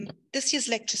This year's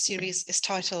lecture series is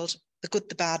titled The Good,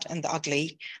 the Bad, and the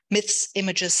Ugly, Myths,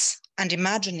 Images, and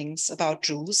Imaginings About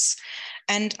Jews.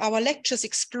 And our lectures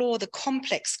explore the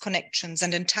complex connections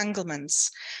and entanglements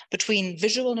between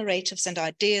visual narratives and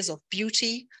ideas of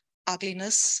beauty,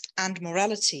 ugliness, and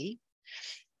morality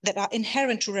that are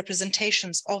inherent to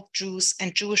representations of Jews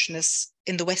and Jewishness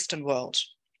in the Western world.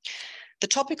 The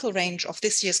topical range of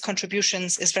this year's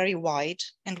contributions is very wide,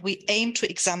 and we aim to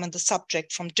examine the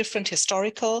subject from different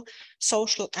historical,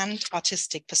 social, and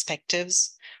artistic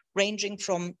perspectives, ranging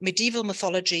from medieval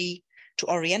mythology to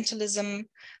Orientalism,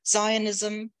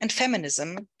 Zionism, and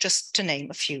feminism, just to name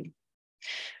a few.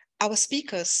 Our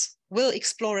speakers will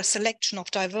explore a selection of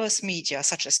diverse media,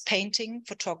 such as painting,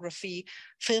 photography,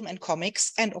 film and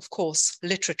comics, and of course,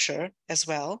 literature as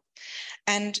well.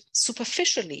 And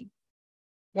superficially,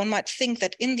 one might think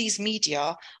that in these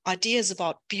media, ideas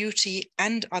about beauty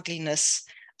and ugliness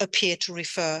appear to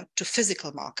refer to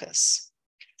physical markers.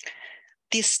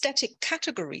 The aesthetic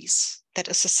categories that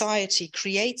a society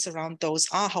creates around those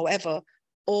are, however,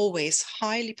 always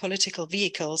highly political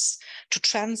vehicles to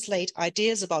translate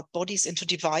ideas about bodies into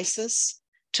devices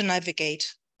to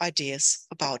navigate ideas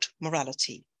about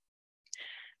morality.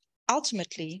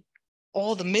 Ultimately,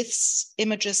 all the myths,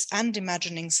 images, and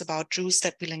imaginings about Jews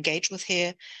that we'll engage with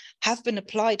here have been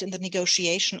applied in the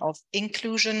negotiation of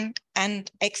inclusion and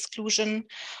exclusion,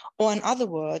 or in other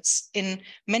words, in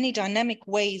many dynamic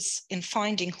ways in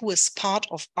finding who is part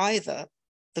of either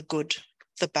the good,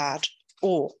 the bad,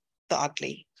 or the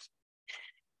ugly.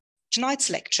 Tonight's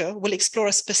lecture will explore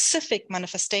a specific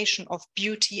manifestation of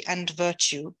beauty and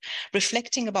virtue,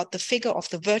 reflecting about the figure of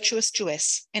the virtuous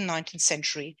Jewess in 19th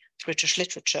century British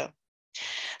literature.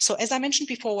 So as I mentioned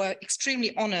before, we're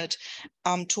extremely honored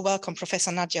to welcome Professor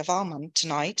Nadia Valman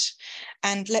tonight,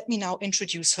 and let me now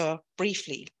introduce her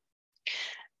briefly.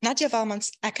 Nadia Valman's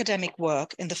academic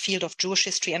work in the field of Jewish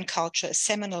history and culture is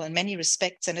seminal in many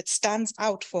respects, and it stands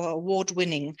out for her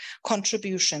award-winning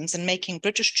contributions in making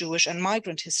British Jewish and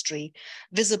migrant history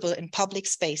visible in public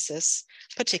spaces,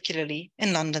 particularly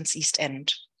in London's East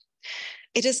End.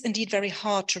 It is indeed very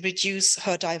hard to reduce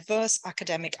her diverse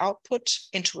academic output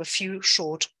into a few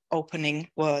short opening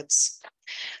words.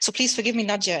 So please forgive me,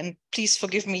 Nadia, and please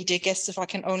forgive me, dear guests, if I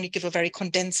can only give a very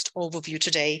condensed overview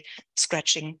today,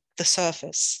 scratching the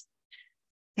surface.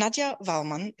 Nadia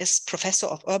Valman is Professor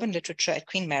of Urban Literature at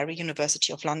Queen Mary,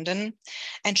 University of London,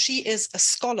 and she is a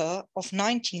scholar of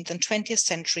 19th and 20th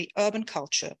century urban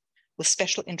culture with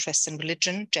special interests in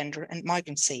religion, gender, and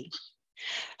migrancy.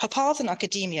 Her path in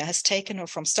academia has taken her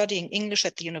from studying English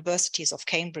at the universities of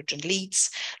Cambridge and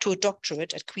Leeds to a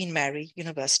doctorate at Queen Mary,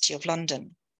 University of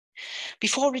London.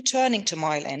 Before returning to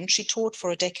Mile End, she taught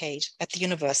for a decade at the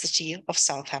University of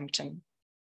Southampton.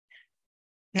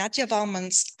 Nadia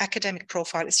Valman's academic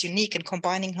profile is unique in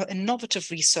combining her innovative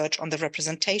research on the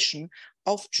representation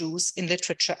of Jews in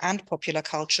literature and popular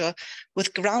culture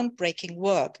with groundbreaking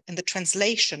work in the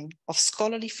translation of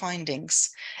scholarly findings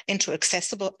into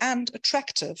accessible and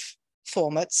attractive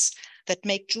formats that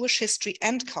make Jewish history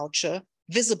and culture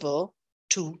visible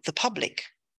to the public.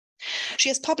 She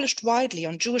has published widely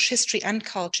on Jewish history and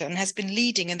culture and has been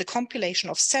leading in the compilation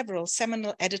of several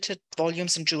seminal edited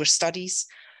volumes in Jewish studies,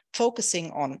 focusing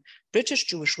on British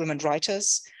Jewish women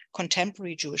writers,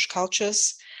 contemporary Jewish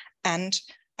cultures, and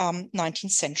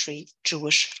 19th century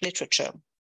Jewish literature.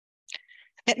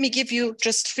 Let me give you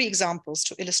just 3 examples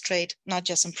to illustrate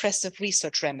Nadia's impressive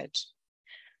research remit.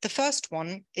 The first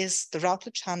one is the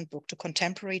Routledge Handbook to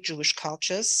Contemporary Jewish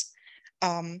Cultures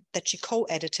that she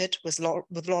co-edited with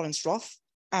Lawrence Roth,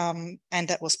 and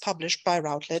that was published by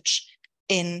Routledge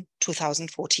in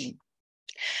 2014.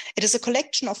 It is a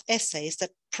collection of essays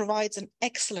that provides an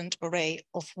excellent array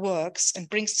of works and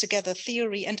brings together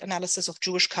theory and analysis of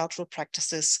Jewish cultural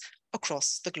practices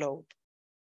across the globe.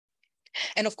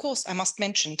 And of course, I must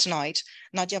mention tonight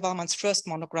Nadia Valman's first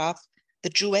monograph, The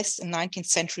Jewess in 19th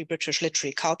Century British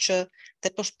Literature,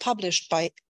 that was published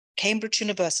by Cambridge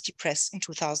University Press in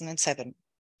 2007.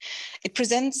 It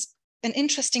presents an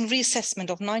interesting reassessment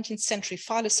of 19th century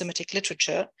philo-Semitic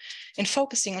literature in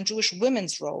focusing on Jewish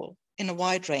women's role in a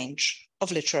wide range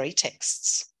of literary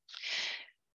texts.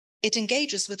 It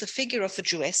engages with the figure of the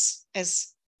Jewess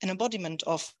as an embodiment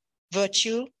of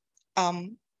virtue,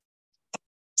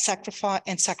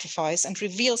 sacrifice, and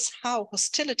reveals how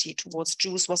hostility towards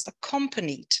Jews was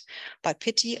accompanied by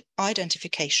pity,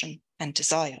 identification, and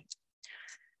desire.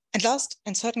 And last,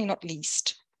 and certainly not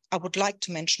least, I would like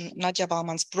to mention Nadia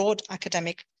Valman's broad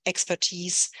academic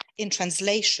expertise in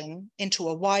translation into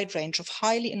a wide range of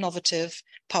highly innovative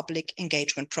public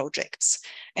engagement projects.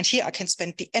 And here I can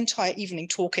spend the entire evening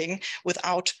talking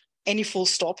without any full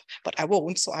stop, but I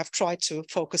won't. So I've tried to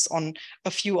focus on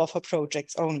a few of her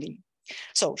projects only.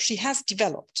 So she has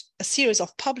developed a series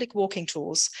of public walking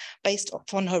tours based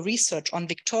on her research on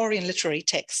Victorian literary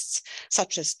texts,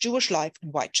 such as Jewish life in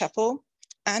Whitechapel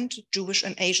and Jewish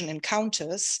and Asian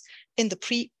encounters in the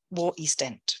pre-war East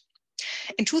End.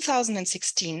 In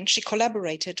 2016, she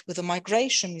collaborated with the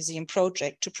Migration Museum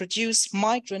project to produce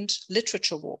migrant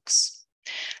literature walks.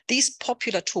 These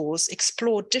popular tours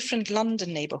explore different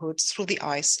London neighborhoods through the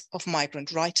eyes of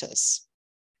migrant writers.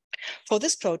 For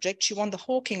this project, she won the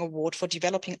Hawking Award for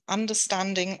developing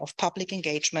understanding of public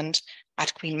engagement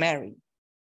at Queen Mary.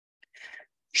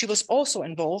 She was also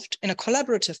involved in a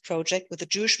collaborative project with the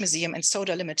Jewish Museum and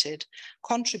Soda Limited,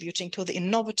 contributing to the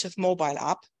innovative mobile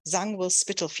app, Zangwill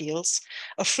Spitalfields,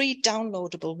 a free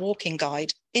downloadable walking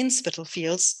guide in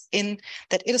Spitalfields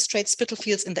that illustrates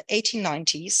Spitalfields in the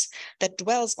 1890s, that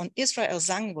dwells on Israel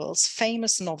Zangwill's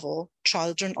famous novel,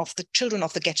 Children of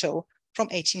the Ghetto from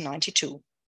 1892.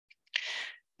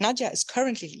 Nadia is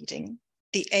currently leading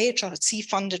the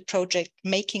AHRC-funded project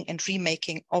Making and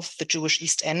Remaking of the Jewish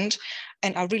East End,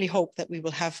 and I really hope that we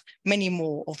will have many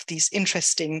more of these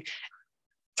interesting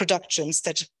productions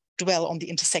that dwell on the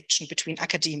intersection between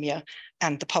academia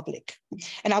and the public.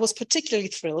 And I was particularly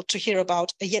thrilled to hear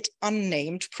about a yet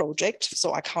unnamed project,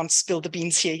 so I can't spill the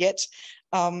beans here yet,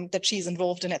 that she's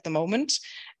involved in at the moment,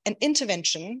 an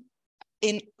intervention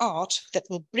in art that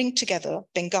will bring together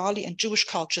Bengali and Jewish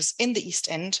cultures in the East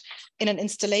End in an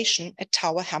installation at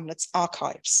Tower Hamlets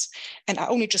Archives. And I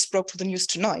only just broke the news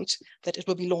tonight that it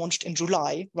will be launched in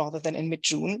July rather than in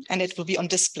mid-June, and it will be on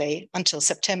display until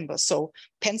September. So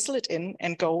pencil it in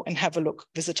and go and have a look,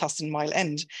 visit us in Mile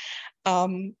End.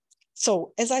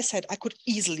 So as I said, I could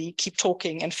easily keep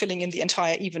talking and filling in the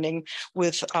entire evening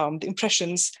with the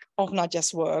impressions of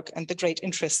Nadia's work and the great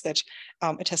interest that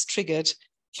it has triggered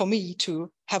for me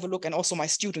to have a look, and also my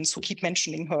students who keep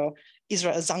mentioning her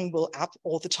Israel Zangwill app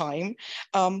all the time.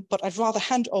 But I'd rather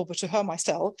hand over to her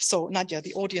myself. So Nadia,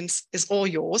 the audience is all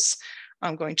yours.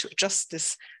 I'm going to adjust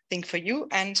this thing for you,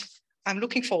 and I'm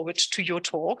looking forward to your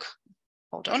talk.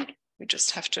 Hold on, we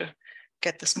just have to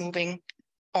get this moving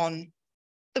on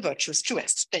the Virtuous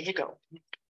Jewess. There you go.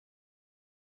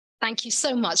 Thank you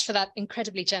so much for that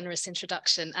incredibly generous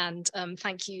introduction, and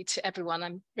thank you to everyone.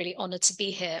 I'm really honored to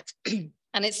be here.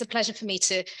 And it's a pleasure for me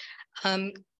to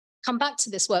come back to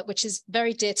this work, which is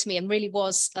very dear to me and really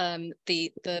was the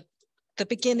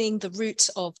beginning, the root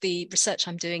of the research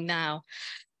I'm doing now.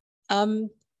 I'm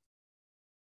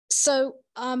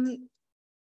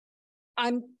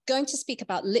going to speak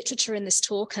about literature in this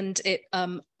talk, and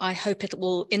I hope it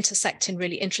will intersect in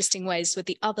really interesting ways with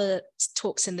the other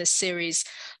talks in this series,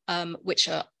 which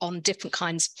are on different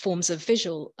forms of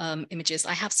visual images.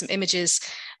 I have some images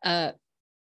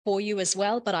for you as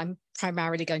well, but I'm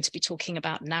primarily going to be talking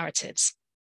about narratives.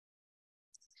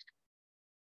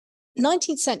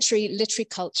 19th century literary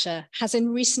culture has in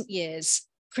recent years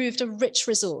proved a rich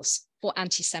resource for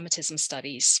anti-Semitism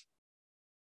studies.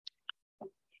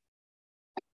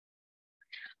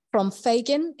 From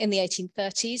Fagin in the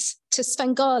 1830s to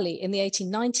Svengali in the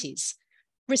 1890s,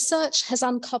 research has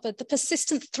uncovered the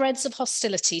persistent threads of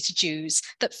hostility to Jews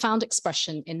that found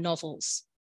expression in novels.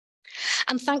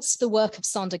 And thanks to the work of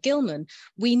Sander Gilman,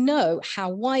 we know how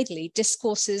widely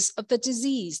discourses of the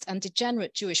diseased and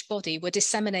degenerate Jewish body were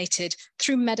disseminated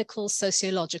through medical,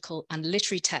 sociological, and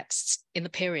literary texts in the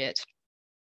period.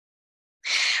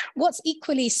 What's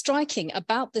equally striking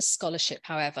about this scholarship,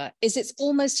 however, is its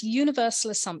almost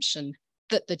universal assumption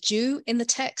that the Jew in the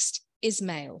text is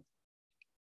male.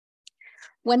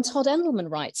 When Todd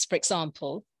Endelman writes, for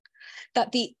example,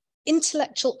 that the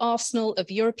intellectual arsenal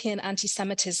of European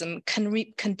anti-Semitism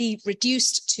can be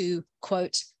reduced to,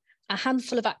 quote, a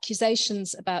handful of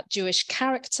accusations about Jewish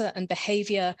character and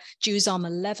behavior. Jews are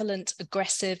malevolent,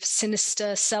 aggressive,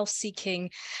 sinister,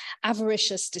 self-seeking,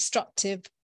 avaricious, destructive,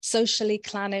 socially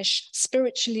clannish,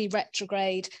 spiritually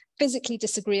retrograde, physically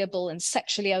disagreeable, and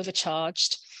sexually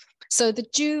overcharged. So the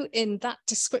Jew in that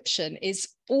description is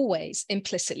always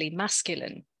implicitly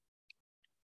masculine.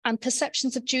 And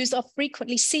perceptions of Jews are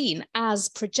frequently seen as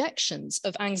projections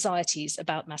of anxieties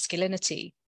about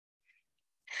masculinity.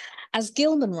 As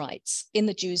Gilman writes in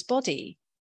The Jew's Body,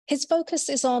 his focus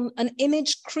is on an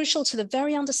image crucial to the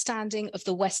very understanding of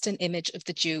the Western image of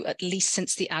the Jew, at least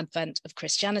since the advent of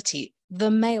Christianity, the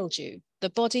male Jew,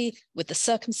 the body with the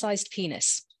circumcised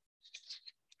penis.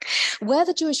 Where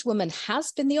the Jewish woman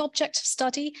has been the object of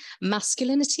study,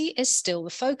 masculinity is still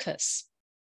the focus.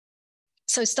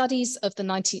 So studies of the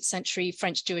 19th century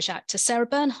French Jewish actor Sarah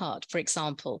Bernhardt, for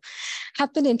example,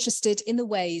 have been interested in the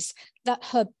ways that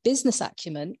her business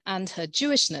acumen and her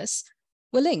Jewishness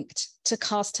were linked to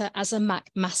cast her as a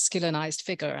masculinized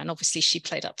figure. And obviously she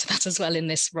played up to that as well in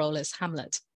this role as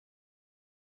Hamlet.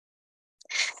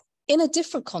 In a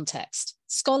different context,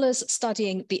 scholars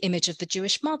studying the image of the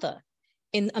Jewish mother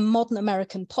in a modern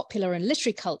American popular and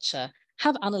literary culture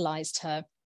have analyzed her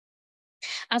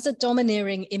as a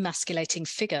domineering, emasculating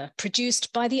figure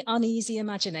produced by the uneasy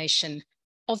imagination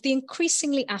of the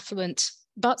increasingly affluent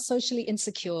but socially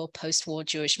insecure post-war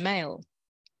Jewish male.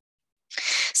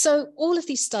 So all of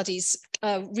these studies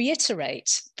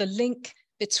reiterate the link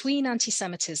between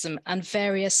anti-Semitism and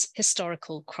various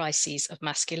historical crises of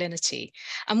masculinity.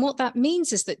 And what that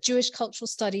means is that Jewish cultural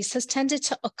studies has tended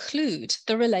to occlude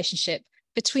the relationship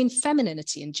between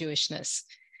femininity and Jewishness,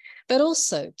 but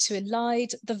also to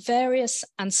elide the various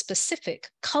and specific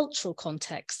cultural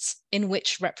contexts in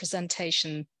which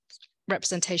representations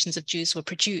of Jews were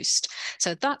produced.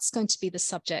 So that's going to be the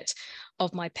subject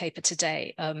of my paper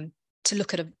today, to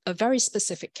look at a very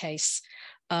specific case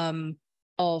in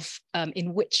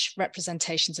which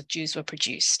representations of Jews were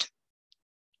produced.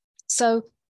 So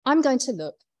I'm going to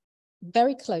look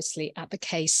very closely at the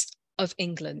case of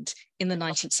England in the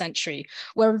 19th century,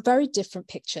 where a very different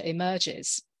picture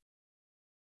emerges.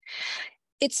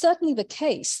 It's certainly the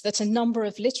case that a number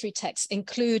of literary texts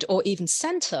include or even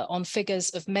center on figures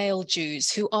of male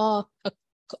Jews who are,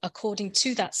 according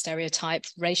to that stereotype,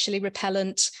 racially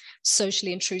repellent,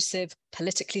 socially intrusive,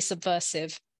 politically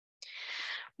subversive.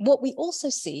 What we also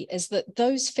see is that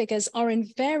those figures are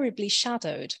invariably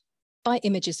shadowed by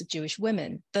images of Jewish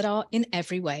women that are in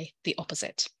every way the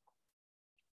opposite.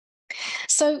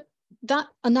 So that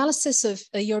analysis of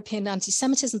European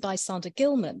anti-Semitism by Sander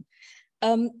Gilman,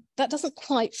 that doesn't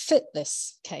quite fit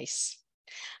this case,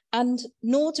 and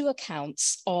nor do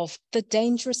accounts of the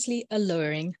dangerously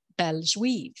alluring belle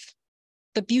juive,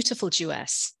 the beautiful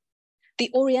Jewess,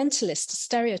 the Orientalist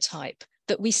stereotype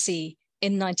that we see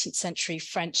in 19th century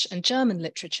French and German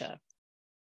literature.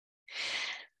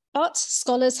 But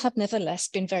scholars have nevertheless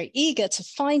been very eager to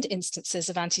find instances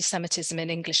of anti-Semitism in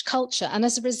English culture, and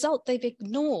as a result, they've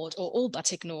ignored, or all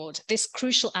but ignored, this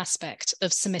crucial aspect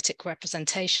of Semitic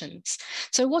representations.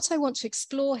 So what I want to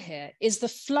explore here is the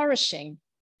flourishing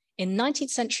in 19th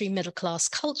century middle-class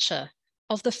culture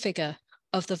of the figure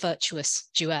of the virtuous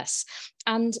Jewess.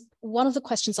 And one of the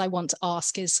questions I want to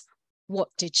ask is, what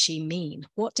did she mean?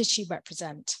 What did she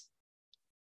represent?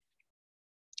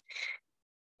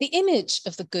 The image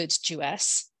of the good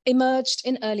Jewess emerged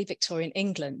in early Victorian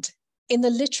England in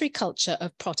the literary culture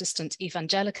of Protestant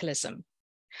evangelicalism,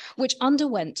 which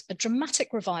underwent a dramatic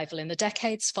revival in the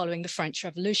decades following the French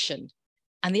Revolution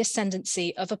and the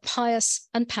ascendancy of a pious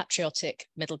and patriotic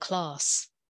middle class.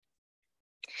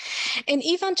 In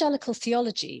evangelical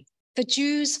theology, the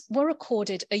Jews were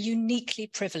accorded a uniquely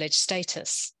privileged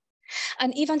status,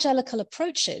 and evangelical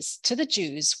approaches to the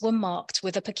Jews were marked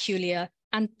with a peculiar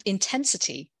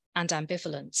intensity and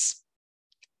ambivalence.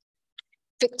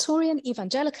 Victorian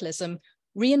evangelicalism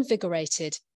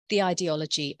reinvigorated the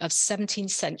ideology of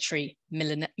 17th century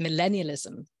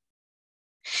millennialism.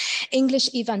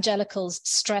 English evangelicals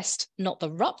stressed not the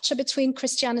rupture between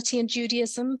Christianity and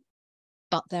Judaism,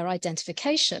 but their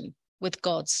identification with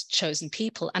God's chosen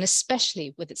people, and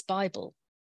especially with its Bible.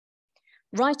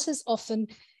 Writers often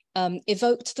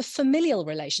evoked the familial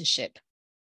relationship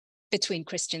between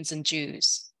Christians and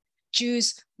Jews.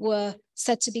 Jews were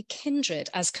said to be kindred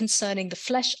as concerning the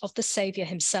flesh of the Savior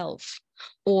himself,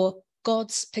 or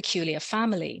God's peculiar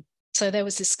family. So there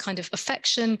was this kind of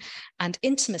affection and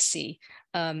intimacy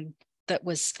that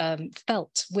was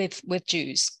felt with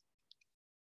Jews.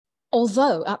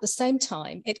 Although at the same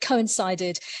time, it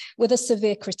coincided with a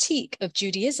severe critique of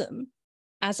Judaism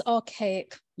as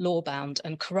archaic, law-bound,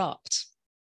 and corrupt.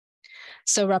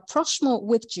 So rapprochement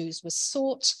with Jews was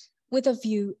sought with a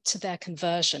view to their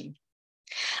conversion.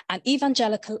 And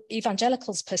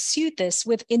evangelicals pursued this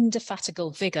with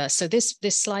indefatigable vigor. So this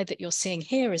slide that you're seeing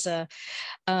here is an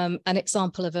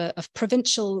example of a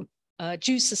provincial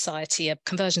Jew society, a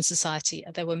conversion society.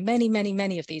 There were many, many,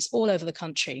 many of these all over the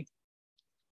country.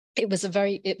 It was a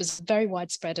very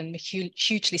widespread and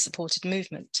hugely supported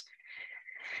movement.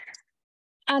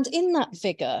 And in that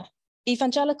vigor,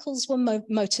 evangelicals were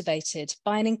motivated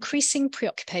by an increasing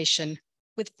preoccupation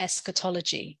with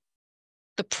eschatology,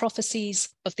 the prophecies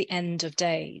of the end of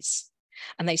days.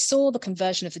 And they saw the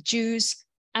conversion of the Jews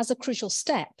as a crucial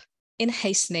step in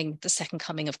hastening the second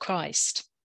coming of Christ.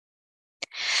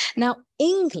 Now,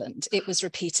 England, it was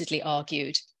repeatedly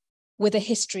argued, with a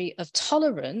history of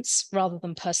tolerance rather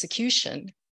than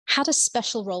persecution, had a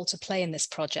special role to play in this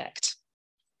project.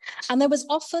 And there was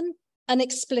often an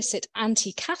explicit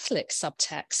anti-Catholic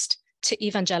subtext to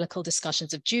evangelical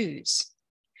discussions of Jews.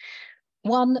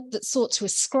 one that sought to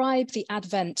ascribe the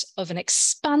advent of an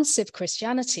expansive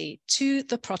Christianity to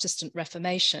the Protestant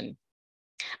Reformation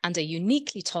and a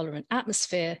uniquely tolerant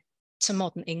atmosphere to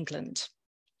modern England.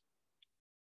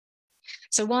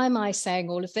 So why am I saying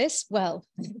all of this? Well,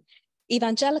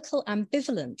 evangelical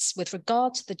ambivalence with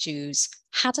regard to the Jews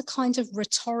had a kind of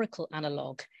rhetorical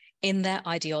analogue in their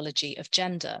ideology of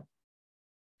gender.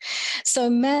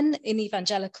 So men in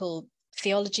evangelical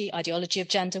theology, ideology of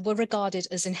gender, were regarded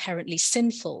as inherently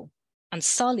sinful and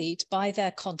sullied by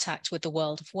their contact with the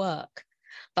world of work.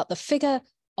 But the figure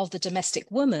of the domestic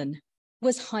woman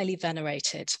was highly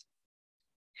venerated.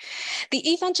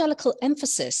 The evangelical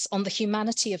emphasis on the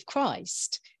humanity of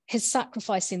Christ, his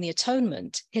sacrifice in the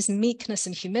atonement, his meekness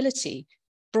and humility,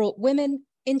 brought women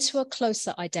into a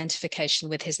closer identification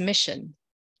with his mission.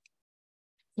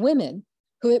 Women,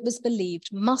 who it was believed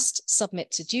must submit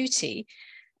to duty,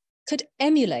 could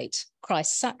emulate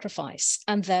Christ's sacrifice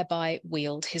and thereby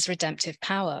wield his redemptive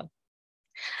power.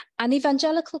 And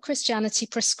evangelical Christianity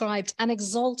prescribed an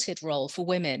exalted role for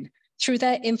women through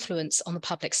their influence on the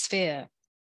public sphere.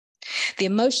 The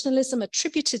emotionalism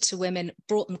attributed to women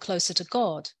brought them closer to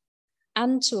God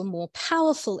and to a more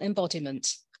powerful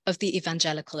embodiment of the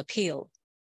evangelical appeal.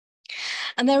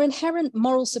 And their inherent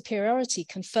moral superiority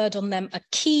conferred on them a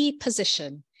key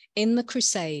position in the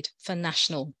crusade for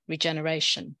national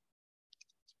regeneration.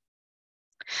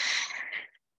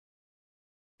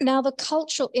 Now, the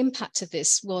cultural impact of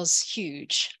this was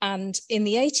huge. And in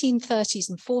the 1830s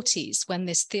and 40s, when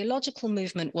this theological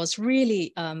movement was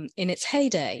really in its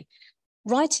heyday,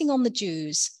 writing on the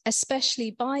Jews,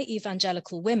 especially by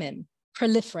evangelical women,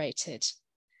 proliferated.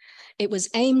 It was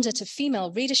aimed at a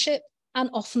female readership and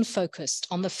often focused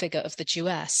on the figure of the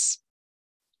Jewess.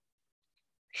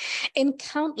 In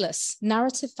countless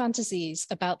narrative fantasies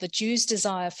about the Jews'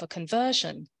 desire for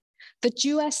conversion, the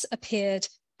Jewess appeared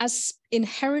as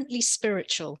inherently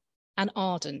spiritual and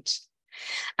ardent,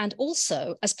 and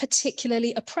also as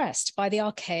particularly oppressed by the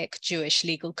archaic Jewish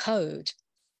legal code,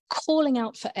 calling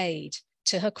out for aid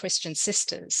to her Christian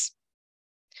sisters.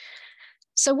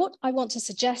 So what I want to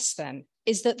suggest then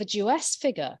is that the Jewess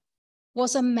figure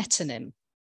was a metonym,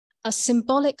 a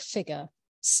symbolic figure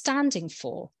standing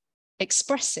for,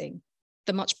 expressing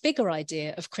the much bigger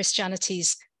idea of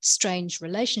Christianity's strange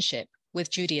relationship with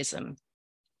Judaism.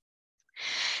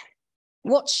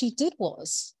 What she did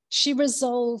was she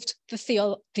resolved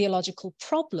the theological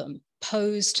problem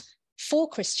posed for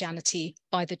Christianity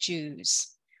by the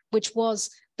Jews, which was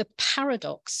the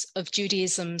paradox of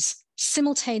Judaism's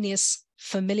simultaneous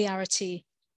familiarity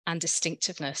and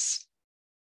distinctiveness.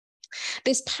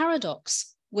 This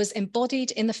paradox was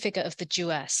embodied in the figure of the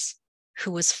Jewess,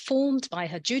 who was formed by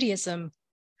her Judaism,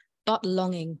 but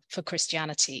longing for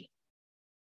Christianity.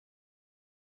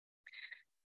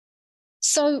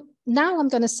 So now I'm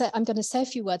going to say a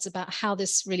few words about how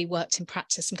this really worked in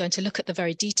practice. I'm going to look at the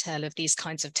very detail of these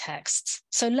kinds of texts.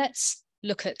 So let's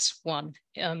look at one,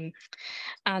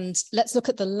 and let's look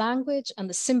at the language and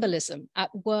the symbolism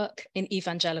at work in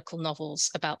evangelical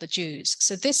novels about the Jews.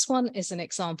 So this one is an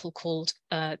example called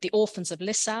The Orphans of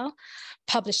Lissau,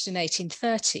 published in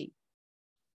 1830.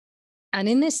 And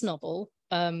in this novel,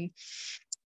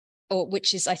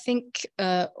 which is, I think,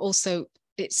 also,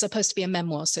 it's supposed to be a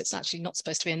memoir, so it's actually not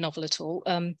supposed to be a novel at all.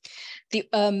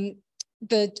 The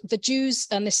Jews,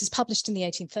 and this is published in the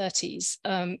 1830s,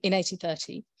 in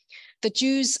 1830, the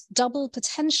Jews' double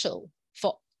potential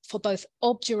for both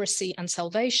obduracy and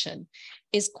salvation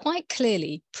is quite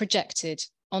clearly projected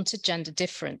onto gender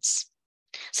difference.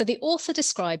 So the author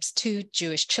describes two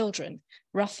Jewish children,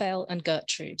 Raphael and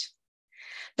Gertrude.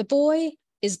 The boy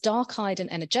is dark-eyed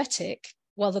and energetic,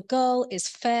 while the girl is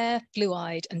fair,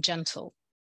 blue-eyed, and gentle.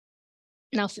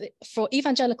 Now, for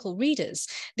evangelical readers,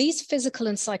 these physical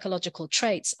and psychological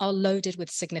traits are loaded with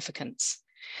significance.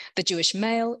 The Jewish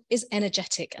male is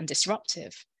energetic and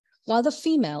disruptive, while the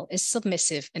female is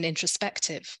submissive and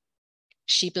introspective.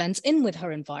 She blends in with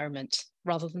her environment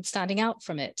rather than standing out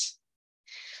from it.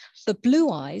 The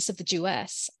blue eyes of the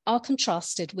Jewess are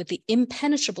contrasted with the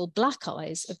impenetrable black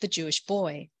eyes of the Jewish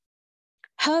boy.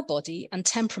 Her body and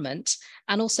temperament,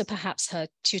 and also perhaps her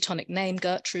Teutonic name,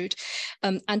 Gertrude,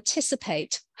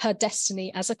 anticipate her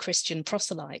destiny as a Christian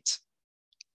proselyte.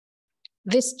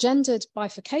 This gendered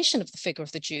bifurcation of the figure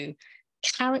of the Jew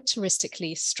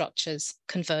characteristically structures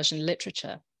conversion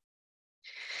literature.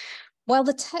 While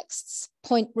the texts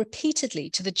point repeatedly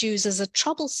to the Jews as a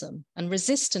troublesome and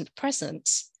resistant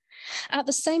presence, at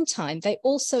the same time, they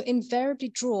also invariably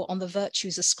draw on the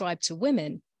virtues ascribed to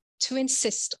women to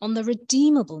insist on the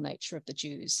redeemable nature of the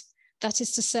Jews. That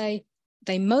is to say,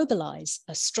 they mobilize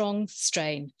a strong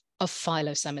strain of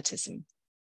philo-Semitism.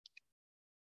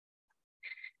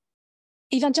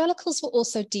 Evangelicals were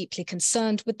also deeply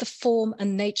concerned with the form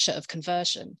and nature of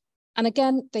conversion. And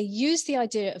again, they used the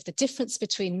idea of the difference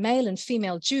between male and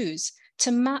female Jews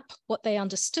to map what they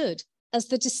understood as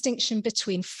the distinction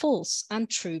between false and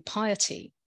true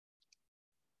piety.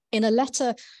 In a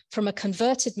letter from a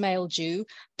converted male Jew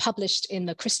published in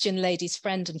the Christian Ladies'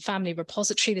 Friend and Family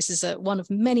Repository, this is one of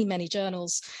many, many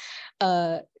journals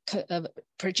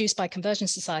produced by conversion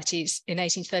societies in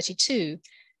 1832,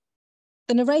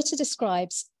 the narrator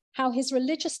describes how his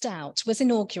religious doubt was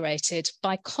inaugurated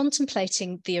by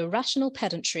contemplating the irrational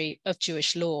pedantry of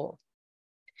Jewish law.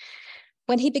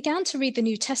 When he began to read the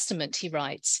New Testament, he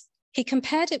writes, he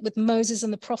compared it with Moses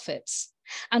and the prophets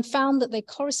and found that they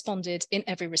corresponded in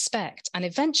every respect. And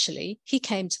eventually he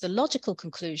came to the logical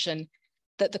conclusion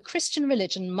that the Christian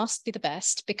religion must be the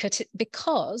best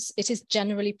because it is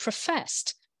generally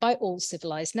professed by all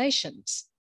civilized nations.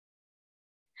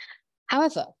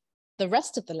 However, the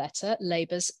rest of the letter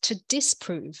labors to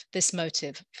disprove this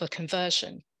motive for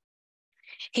conversion.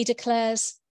 He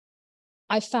declares,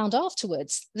 I found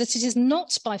afterwards that it is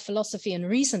not by philosophy and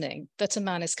reasoning that a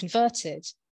man is converted,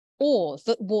 or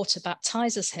that water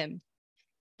baptizes him.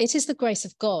 It is the grace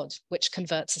of God which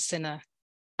converts a sinner,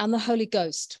 and the Holy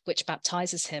Ghost which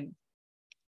baptizes him.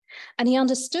 And he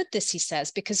understood this, he says,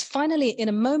 because finally, in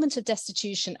a moment of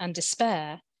destitution and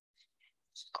despair,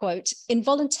 quote,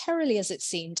 involuntarily as it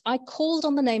seemed, I called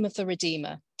on the name of the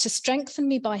Redeemer to strengthen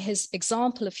me by his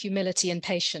example of humility and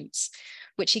patience,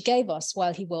 which he gave us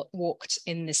while he walked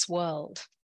in this world.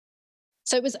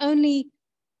 So it was only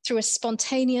through a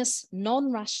spontaneous,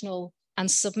 non-rational,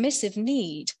 and submissive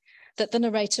need that the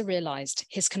narrator realized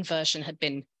his conversion had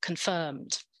been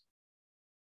confirmed.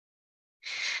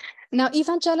 Now,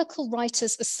 evangelical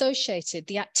writers associated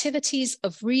the activities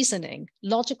of reasoning,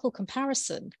 logical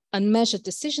comparison, and measured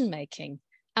decision-making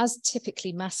as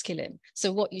typically masculine.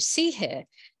 So what you see here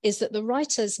is that the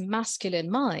writer's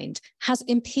masculine mind has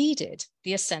impeded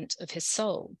the ascent of his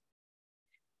soul.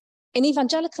 In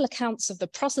evangelical accounts of the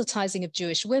proselytizing of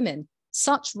Jewish women,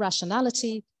 such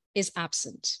rationality is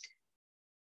absent.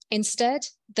 Instead,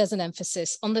 there's an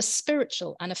emphasis on the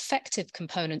spiritual and affective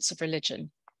components of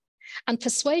religion, and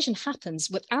persuasion happens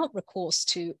without recourse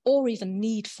to or even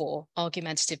need for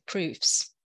argumentative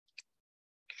proofs.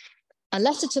 A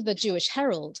letter to the Jewish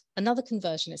Herald, another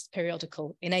conversionist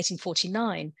periodical in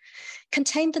 1849,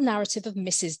 contained the narrative of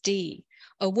Mrs. D,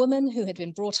 a woman who had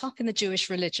been brought up in the Jewish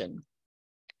religion.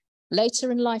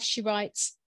 Later in life, she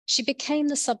writes, she became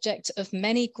the subject of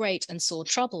many great and sore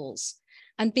troubles,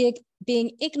 and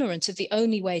being ignorant of the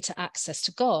only way to access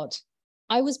to God,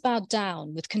 I was bowed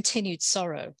down with continued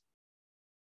sorrow.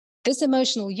 This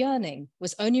emotional yearning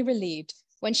was only relieved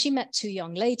when she met two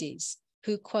young ladies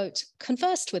who, quote,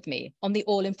 conversed with me on the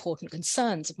all-important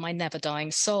concerns of my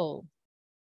never-dying soul.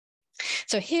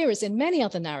 So here, as in many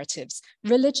other narratives,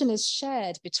 religion is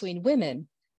shared between women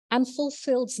and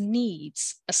fulfills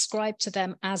needs ascribed to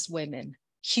them as women,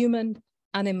 human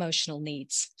and emotional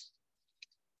needs.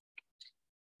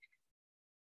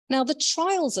 Now, the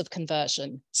trials of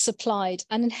conversion supplied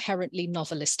an inherently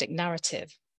novelistic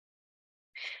narrative.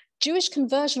 Jewish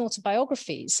conversion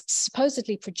autobiographies,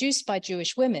 supposedly produced by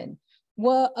Jewish women,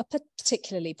 were a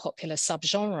particularly popular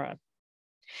subgenre.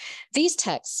 These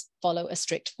texts follow a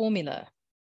strict formula,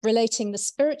 relating the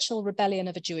spiritual rebellion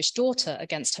of a Jewish daughter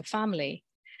against her family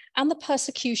and the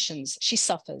persecutions she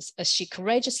suffers as she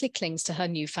courageously clings to her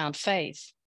newfound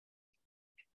faith.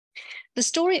 The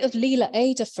story of Leela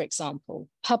Ada, for example,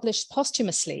 published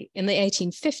posthumously in the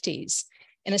 1850s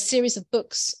in a series of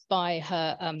books by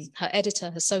her editor,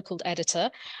 her so-called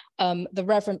editor, the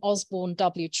Reverend Osborne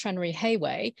W. Trenery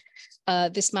Hayway.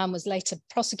 This man was later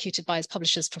prosecuted by his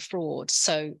publishers for fraud.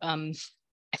 So I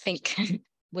think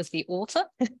was the author.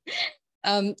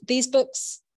 These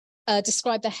books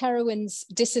describe the heroine's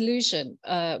disillusion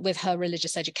with her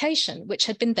religious education, which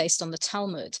had been based on the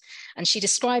Talmud. And she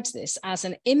describes this as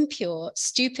an impure,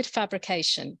 stupid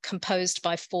fabrication composed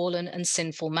by fallen and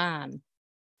sinful man.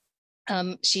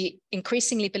 She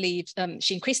increasingly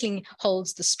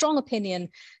holds the strong opinion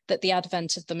that the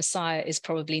advent of the Messiah is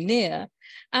probably near,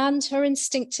 and her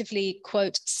instinctively,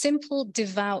 quote, simple,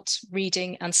 devout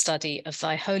reading and study of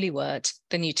thy holy word,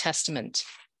 the New Testament.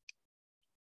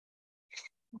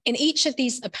 In each of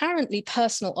these apparently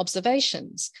personal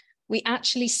observations, we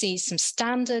actually see some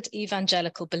standard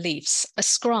evangelical beliefs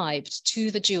ascribed to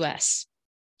the Jewess.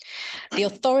 The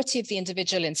authority of the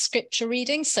individual in scripture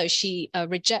reading, so she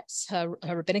rejects her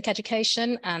rabbinic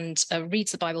education and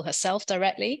reads the Bible herself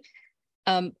directly,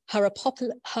 her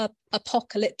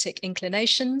apocalyptic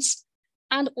inclinations,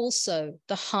 and also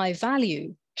the high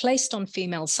value placed on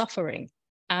female suffering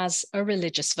as a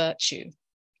religious virtue.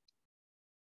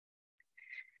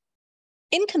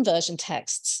 In conversion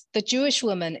texts, the Jewish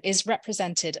woman is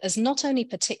represented as not only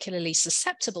particularly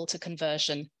susceptible to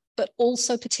conversion, but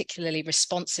also particularly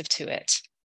responsive to it.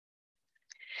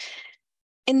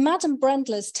 In Madame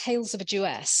Brendler's Tales of a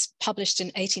Jewess, published in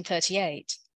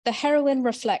 1838, the heroine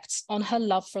reflects on her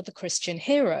love for the Christian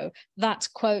hero that,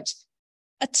 quote,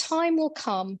 "A time will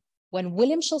come when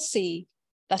William shall see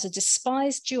that a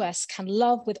despised Jewess can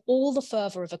love with all the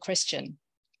fervor of a Christian.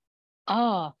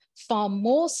 Ah, far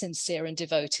more sincere and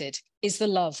devoted is the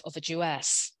love of a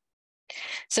Jewess."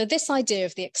 So this idea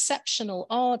of the exceptional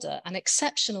ardor and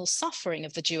exceptional suffering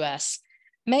of the Jewess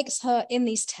makes her, in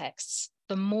these texts,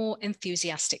 the more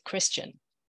enthusiastic Christian.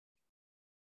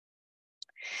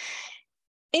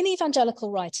 In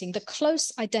evangelical writing, the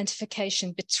close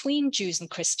identification between Jews and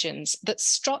Christians that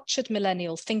structured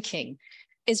millennial thinking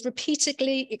is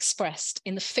repeatedly expressed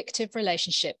in the fictive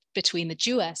relationship between the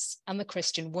Jewess and the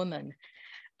Christian woman.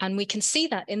 And we can see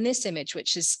that in this image,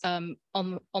 which is on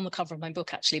the cover of my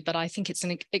book, actually, but I think it's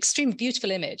an extremely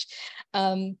beautiful image.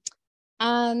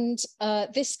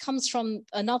 This comes from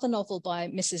another novel by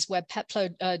Mrs. Webb Peploe,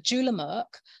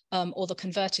 Julemerk, or The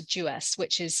Converted Jewess,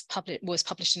 which was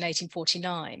published in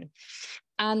 1849.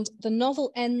 And the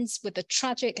novel ends with the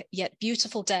tragic yet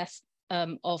beautiful death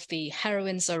of the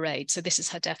heroine Zoraide. So this is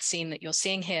her death scene that you're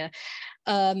seeing here.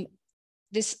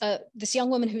 This young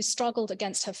woman who struggled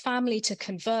against her family to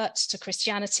convert to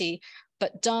Christianity,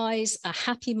 but dies a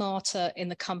happy martyr in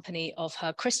the company of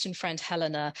her Christian friend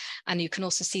Helena. And you can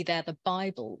also see there the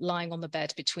Bible lying on the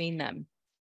bed between them.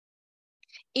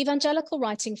 Evangelical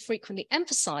writing frequently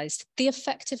emphasized the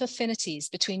affective affinities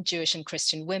between Jewish and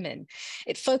Christian women.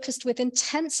 It focused with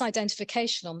intense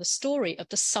identification on the story of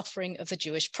the suffering of the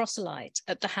Jewish proselyte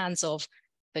at the hands of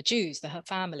the Jews, her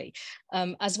family,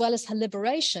 as well as her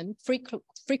liberation,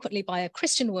 frequently by a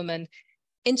Christian woman,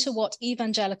 into what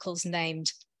evangelicals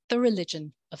named the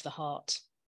religion of the heart.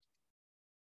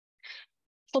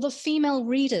 For the female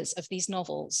readers of these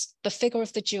novels, the figure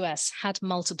of the Jewess had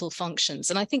multiple functions.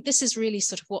 And I think this is really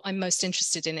sort of what I'm most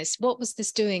interested in, is what was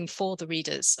this doing for the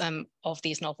readers of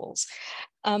these novels?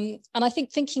 And I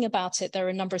think thinking about it, there are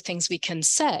a number of things we can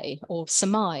say or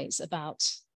surmise about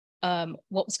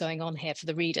what was going on here for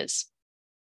the readers.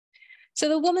 So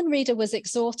the woman reader was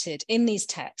exhorted in these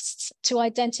texts to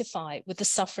identify with the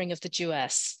suffering of the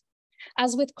Jewess,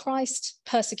 as with Christ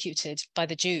persecuted by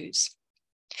the Jews.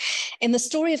 In the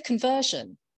story of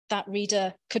conversion, that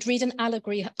reader could read an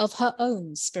allegory of her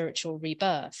own spiritual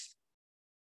rebirth.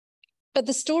 But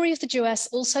the story of the Jewess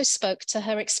also spoke to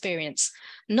her experience,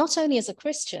 not only as a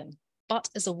Christian, but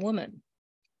as a woman.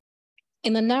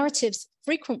 In the narrative's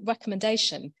frequent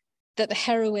recommendation that the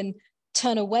heroine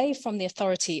turn away from the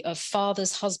authority of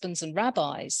fathers, husbands, and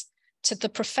rabbis to the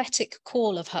prophetic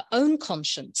call of her own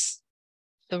conscience,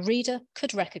 the reader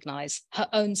could recognize her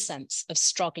own sense of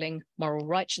struggling moral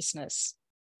righteousness.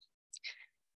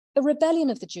 The rebellion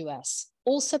of the Jewess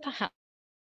also perhaps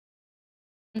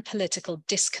political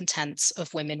discontents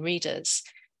of women readers,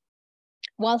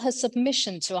 while her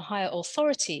submission to a higher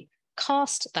authority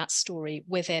cast that story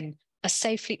within a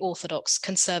safely orthodox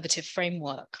conservative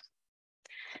framework.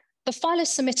 The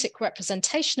philo-Semitic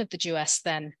representation of the Jewess,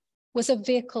 then, was a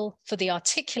vehicle for the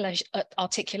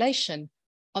articulation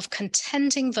of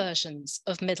contending versions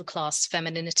of middle-class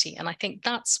femininity. And I think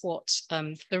that's what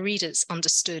the readers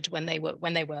understood when they were,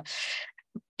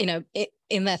 you know,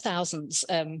 in their thousands,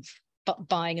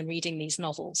 buying and reading these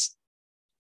novels.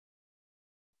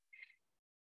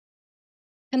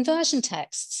 Conversion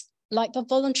texts, like the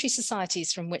voluntary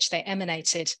societies from which they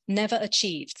emanated, never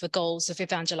achieved the goals of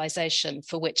evangelization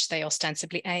for which they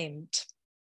ostensibly aimed.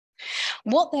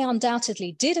 What they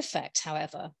undoubtedly did effect,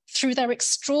 however, through their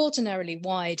extraordinarily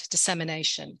wide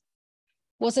dissemination,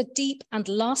 was a deep and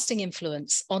lasting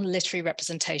influence on literary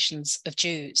representations of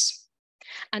Jews,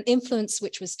 an influence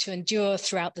which was to endure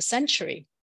throughout the century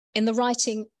in the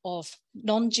writing of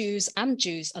non-Jews and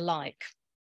Jews alike.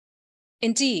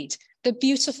 Indeed, the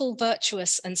beautiful,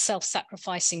 virtuous, and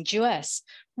self-sacrificing Jewess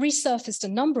resurfaced a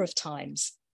number of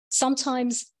times,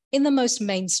 sometimes in the most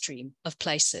mainstream of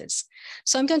places.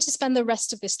 So I'm going to spend the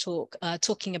rest of this talk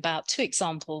talking about two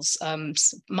examples,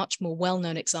 much more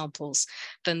well-known examples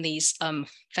than these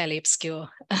fairly obscure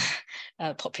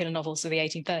popular novels of the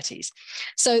 1830s.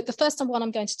 So the first one I'm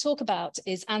going to talk about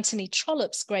is Anthony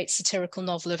Trollope's great satirical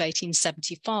novel of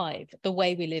 1875, The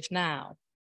Way We Live Now.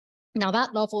 Now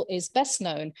that novel is best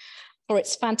known for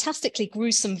its fantastically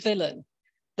gruesome villain,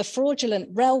 the fraudulent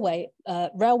railway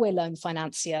loan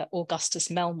financier, Augustus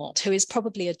Melmotte, who is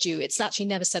probably a Jew. It's actually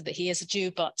never said that he is a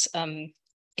Jew, but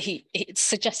it's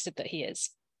suggested that he is.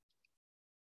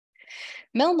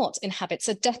 Melmotte inhabits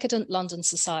a decadent London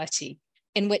society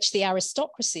in which the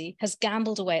aristocracy has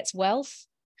gambled away its wealth,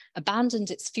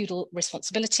 abandoned its feudal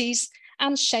responsibilities,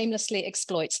 and shamelessly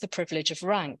exploits the privilege of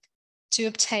rank to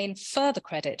obtain further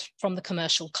credit from the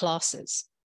commercial classes.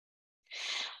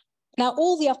 Now,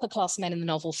 all the upper class men in the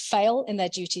novel fail in their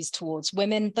duties towards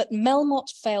women, but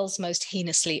Melmotte fails most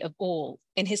heinously of all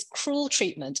in his cruel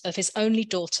treatment of his only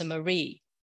daughter, Marie,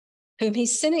 whom he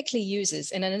cynically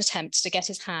uses in an attempt to get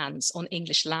his hands on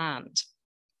English land.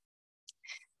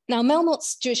 Now,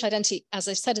 Melmotte's Jewish identity, as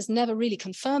I said, is never really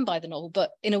confirmed by the novel,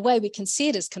 but in a way we can see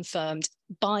it as confirmed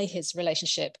by his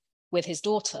relationship with his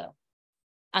daughter.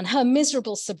 And her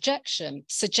miserable subjection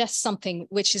suggests something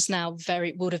which is now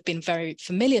would have been very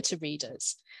familiar to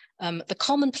readers, the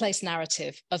commonplace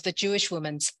narrative of the Jewish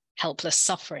woman's helpless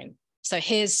suffering. So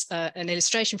here's an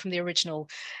illustration from the original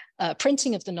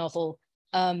printing of the novel,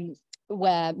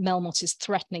 where Melmotte is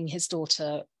threatening his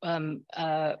daughter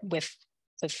with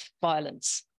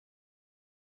violence.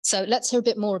 So let's hear a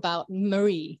bit more about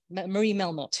Marie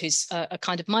Melmotte, who's a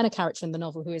kind of minor character in the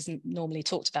novel who isn't normally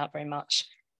talked about very much.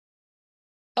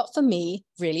 But for me,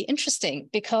 really interesting,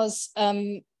 because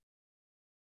in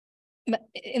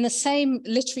the same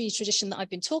literary tradition that I've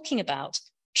been talking about,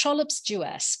 Trollope's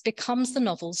Jewess becomes the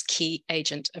novel's key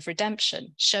agent of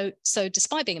redemption. So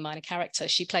despite being a minor character,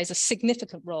 she plays a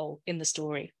significant role in the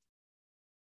story.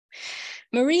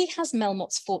 Marie has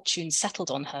Melmotte's fortune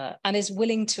settled on her and is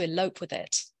willing to elope with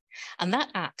it. And that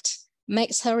act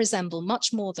makes her resemble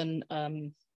much more than,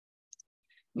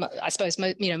 I suppose,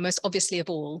 most obviously of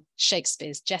all,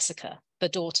 Shakespeare's Jessica, the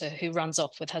daughter who runs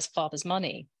off with her father's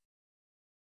money.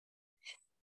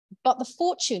 But the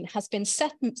fortune has been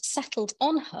settled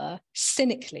on her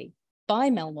cynically by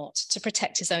Melmotte to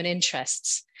protect his own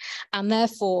interests. And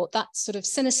therefore, that sort of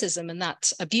cynicism and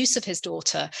that abuse of his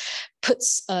daughter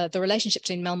puts the relationship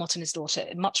between Melmotte and his daughter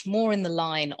much more in the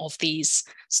line of these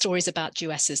stories about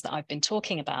Jewesses that I've been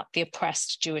talking about, the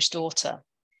oppressed Jewish daughter.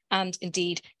 And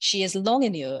indeed, she is long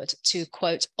inured to,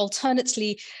 quote,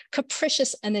 alternately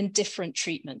capricious and indifferent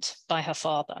treatment by her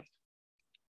father.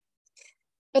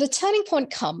 But a turning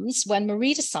point comes when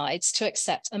Marie decides to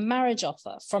accept a marriage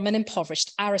offer from an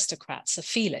impoverished aristocrat, Sir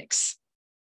Felix.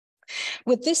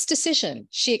 With this decision,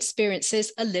 she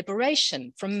experiences a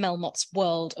liberation from Melmotte's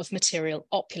world of material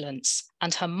opulence,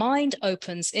 and her mind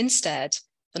opens instead,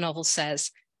 the novel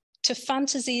says, to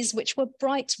fantasies which were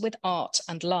bright with art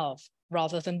and love,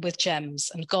 rather than with gems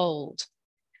and gold.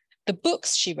 The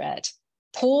books she read,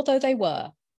 poor though they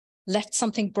were, left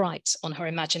something bright on her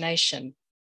imagination.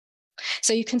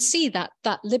 So you can see that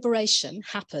that liberation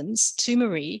happens to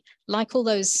Marie, like all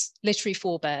those literary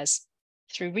forebears,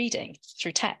 through reading,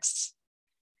 through texts.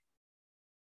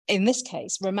 In this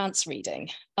case, romance reading,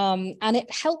 and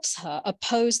it helps her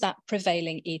oppose that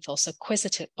prevailing ethos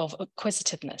of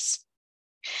acquisitiveness.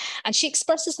 And she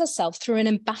expresses herself through an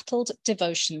embattled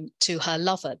devotion to her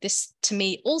lover. This, to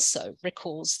me, also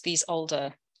recalls these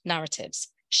older narratives.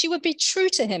 She would be true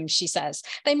to him, she says.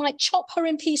 They might chop her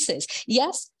in pieces.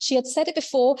 Yes, she had said it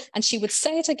before, and she would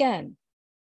say it again.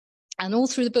 And all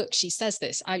through the book, she says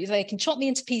this, they can chop me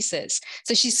into pieces.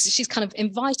 So she's kind of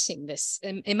inviting this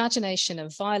imagination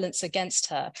of violence against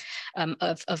her,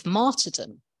 of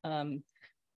martyrdom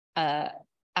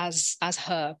as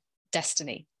her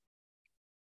destiny.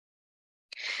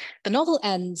 The novel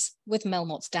ends with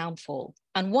Melmotte's downfall.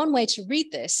 And one way to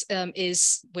read this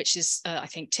which is, I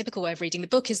think, typical way of reading the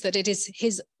book, is that it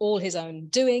is all his own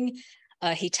doing.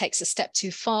 He takes a step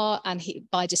too far, and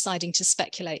by deciding to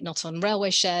speculate not on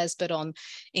railway shares, but on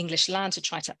English land, to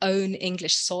try to own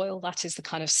English soil, that is the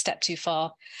kind of step too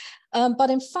far. But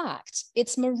in fact,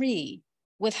 it's Marie,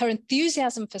 with her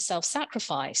enthusiasm for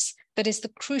self-sacrifice, that is the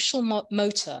crucial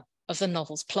motor of the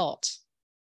novel's plot.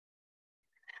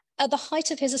 At the height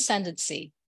of his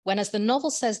ascendancy, when, as the novel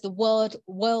says, the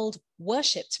world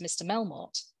worshipped Mr.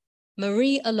 Melmotte,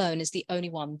 Marie alone is the only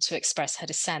one to express her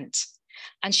dissent.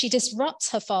 And she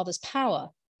disrupts her father's power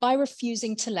by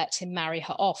refusing to let him marry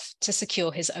her off to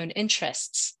secure his own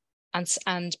interests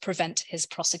and prevent his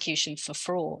prosecution for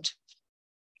fraud.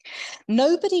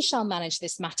 Nobody shall manage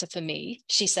this matter for me,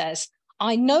 she says.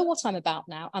 I know what I'm about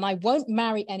now, and I won't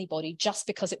marry anybody just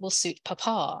because it will suit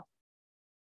Papa.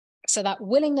 So that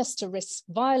willingness to risk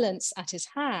violence at his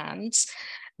hands,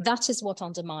 that is what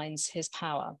undermines his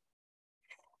power.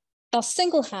 Thus,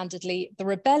 single-handedly, the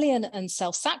rebellion and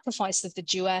self-sacrifice of the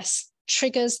Jewess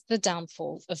triggers the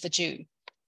downfall of the Jew.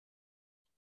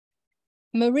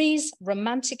 Marie's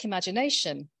romantic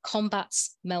imagination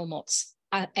combats Melmotte's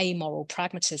amoral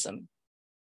pragmatism.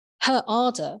 Her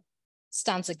ardor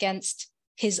stands against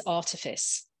his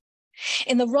artifice.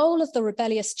 In the role of the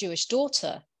rebellious Jewish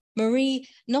daughter, Marie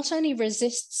not only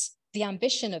resists the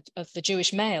ambition of the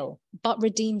Jewish male, but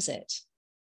redeems it.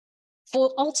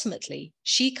 For ultimately,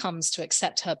 she comes to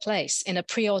accept her place in a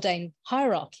preordained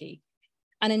hierarchy.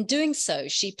 And in doing so,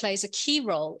 she plays a key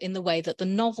role in the way that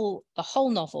the whole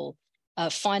novel,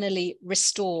 finally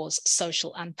restores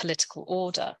social and political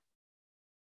order.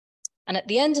 And at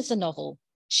the end of the novel,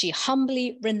 she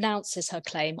humbly renounces her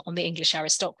claim on the English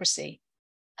aristocracy,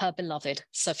 her beloved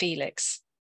Sir Felix.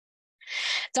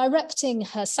 Directing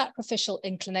her sacrificial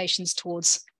inclinations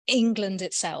towards England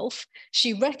itself,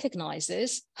 she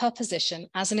recognizes her position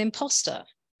as an imposter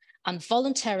and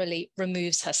voluntarily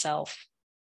removes herself.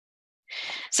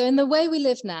 So in The Way We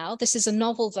Live Now, this is a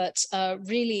novel that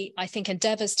really, I think,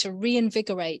 endeavors to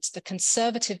reinvigorate the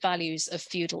conservative values of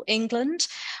feudal England,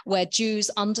 where Jews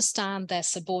understand their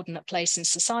subordinate place in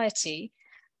society.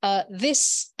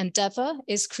 This endeavor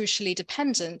is crucially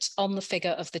dependent on the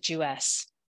figure of the Jewess.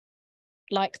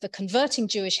 Like the converting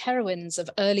Jewish heroines of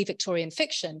early Victorian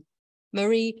fiction,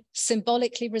 Marie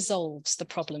symbolically resolves the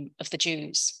problem of the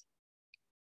Jews.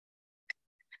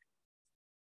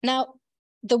 Now,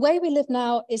 The Way We Live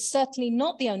Now is certainly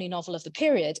not the only novel of the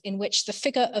period in which the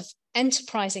figure of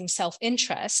enterprising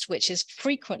self-interest, which is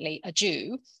frequently a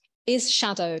Jew, is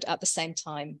shadowed at the same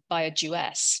time by a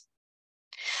Jewess.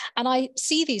 And I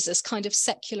see these as kind of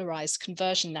secularized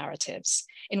conversion narratives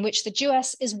in which the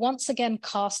Jewess is once again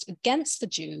cast against the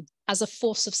Jew as a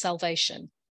force of salvation,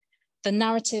 the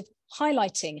narrative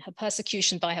highlighting her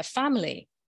persecution by her family,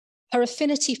 her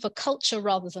affinity for culture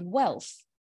rather than wealth,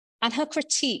 and her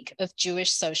critique of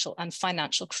Jewish social and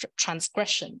financial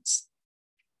transgressions.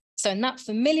 So in that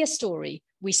familiar story,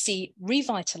 we see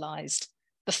revitalized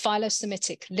the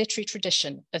philo-Semitic literary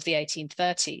tradition of the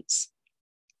 1830s.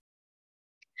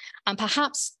 And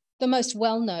perhaps the most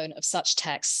well-known of such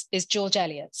texts is George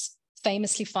Eliot's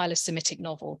famously philo-Semitic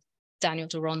novel, Daniel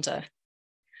Deronda,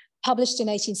 published in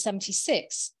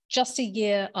 1876, just a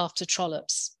year after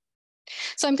Trollope's.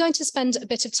 So I'm going to spend a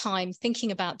bit of time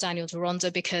thinking about Daniel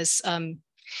Deronda because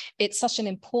it's such an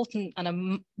important and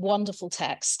a wonderful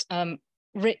text,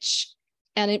 rich,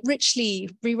 and it richly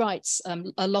rewrites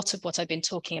a lot of what I've been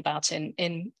talking about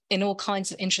in all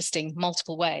kinds of interesting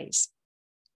multiple ways.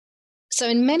 So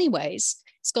in many ways,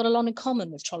 it's got a lot in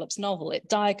common with Trollope's novel. It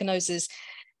diagnoses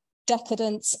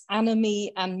decadence,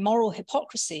 anomie, and moral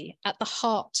hypocrisy at the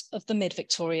heart of the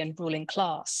mid-Victorian ruling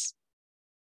class.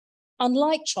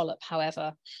 Unlike Trollope,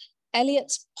 however,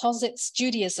 Eliot posits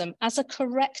Judaism as a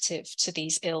corrective to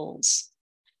these ills,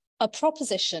 a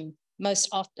proposition most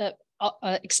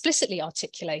explicitly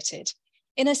articulated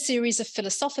in a series of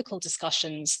philosophical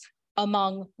discussions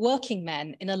among working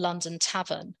men in a London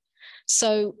tavern.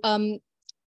 So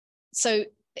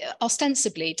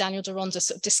ostensibly, Daniel Deronda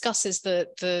sort of discusses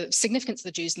the significance of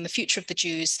the Jews and the future of the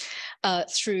Jews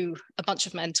through a bunch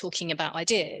of men talking about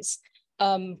ideas.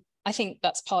 I think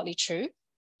that's partly true.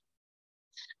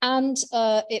 And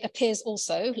it appears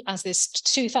also as this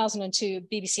 2002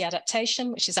 BBC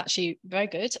adaptation, which is actually very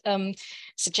good,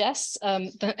 suggests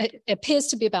that it appears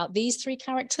to be about these three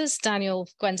characters, Daniel,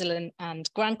 Gwendolen, and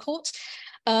Grandcourt.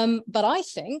 But I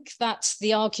think that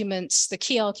the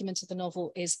key argument of the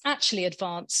novel is actually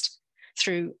advanced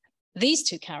through these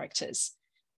two characters,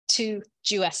 two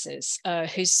Jewesses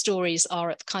whose stories are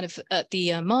at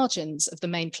the margins of the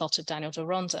main plot of Daniel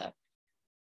Deronda.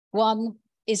 One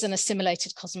is an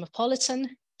assimilated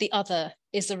cosmopolitan, the other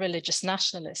is a religious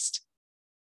nationalist.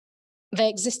 They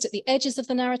exist at the edges of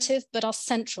the narrative, but are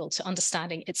central to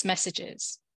understanding its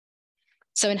messages.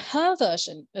 So in her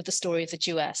version of the story of the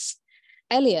Jewess,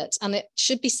 Eliot, and it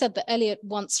should be said that Eliot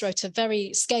once wrote a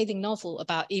very scathing novel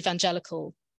about a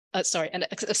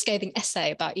scathing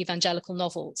essay about evangelical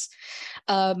novels,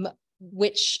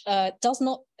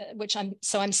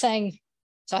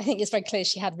 so I think it's very clear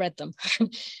she had read them.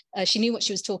 She knew what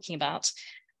she was talking about.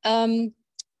 And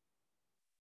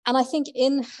I think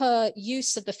in her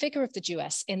use of the figure of the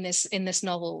Jewess in this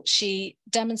novel, she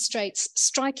demonstrates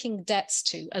striking debts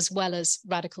to, as well as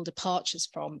radical departures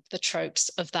from, the tropes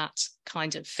of that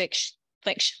kind of fiction.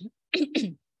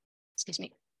 Excuse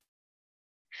me.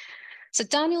 So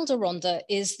Daniel Deronda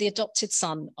is the adopted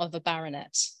son of a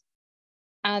baronet.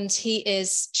 And he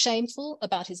is shameful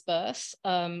about his birth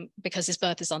because his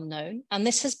birth is unknown. And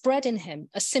this has bred in him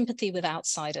a sympathy with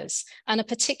outsiders and a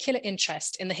particular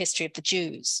interest in the history of the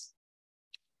Jews.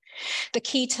 The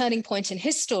key turning point in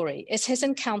his story is his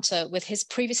encounter with his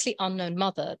previously unknown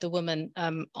mother, the woman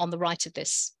on the right of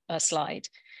this slide,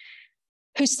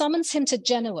 who summons him to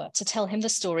Genoa to tell him the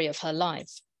story of her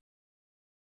life.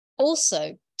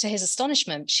 Also, to his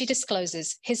astonishment, she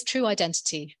discloses his true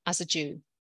identity as a Jew.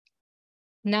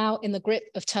 Now in the grip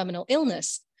of terminal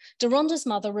illness, Deronda's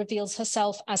mother reveals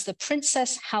herself as the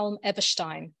Princess Halm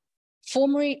Eberstein,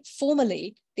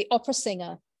 formerly the opera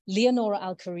singer Leonora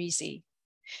Alcarizi,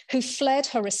 who fled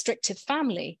her restrictive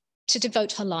family to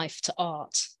devote her life to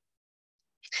art.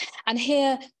 And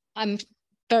here I'm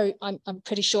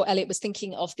pretty sure Eliot was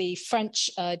thinking of the French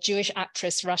Jewish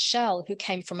actress Rachel, who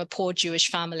came from a poor Jewish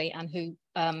family and who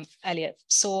Eliot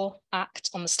saw act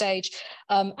on the stage,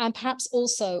 and perhaps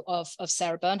also of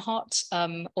Sarah Bernhardt,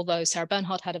 although Sarah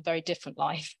Bernhardt had a very different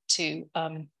life to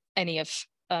any of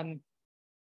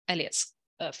Eliot's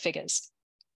figures.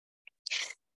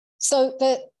 So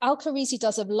Alcarizi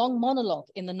does a long monologue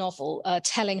in the novel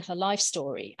telling her life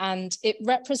story, and it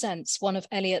represents one of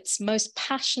Eliot's most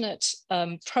passionate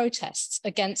protests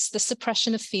against the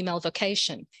suppression of female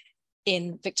vocation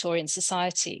in Victorian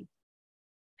society.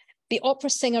 The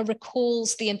opera singer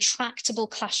recalls the intractable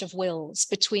clash of wills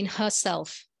between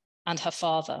herself and her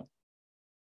father.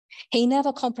 "He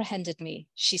never comprehended me,"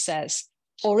 she says,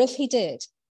 "or if he did,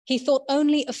 he thought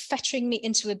only of fettering me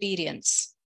into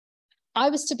obedience. I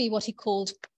was to be what he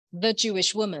called the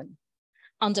Jewish woman,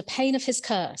 under pain of his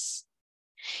curse.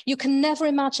 You can never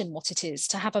imagine what it is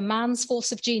to have a man's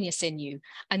force of genius in you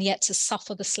and yet to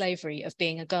suffer the slavery of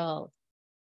being a girl."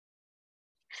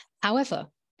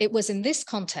 However, it was in this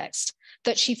context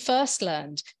that she first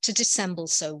learned to dissemble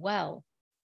so well.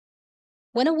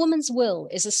 When a woman's will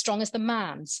is as strong as the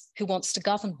man's who wants to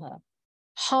govern her,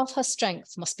 half her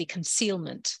strength must be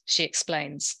concealment, she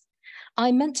explains.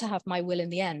 "I meant to have my will in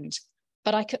the end,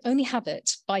 but I could only have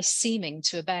it by seeming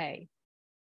to obey."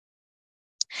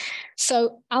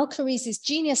 So Alcarizi's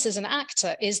genius as an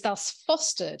actor is thus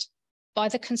fostered by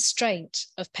the constraint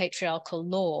of patriarchal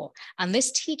law, and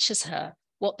this teaches her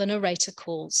what the narrator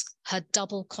calls her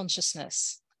double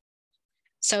consciousness.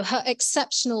 So her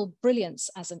exceptional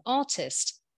brilliance as an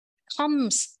artist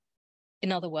comes,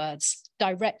 in other words,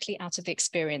 directly out of the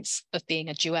experience of being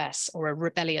a Jewess, or a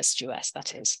rebellious Jewess,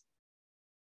 that is.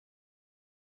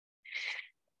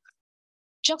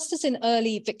 Just as in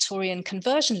early Victorian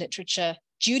conversion literature,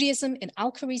 Judaism in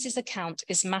Alcarizi's account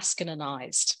is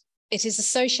masculinized. It is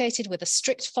associated with a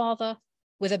strict father,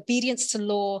 with obedience to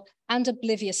law and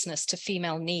obliviousness to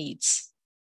female needs.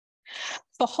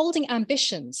 For holding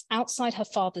ambitions outside her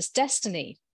father's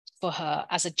destiny for her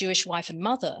as a Jewish wife and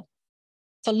mother,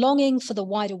 for longing for the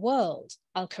wider world,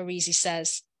 Alcarizi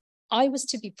says, "I was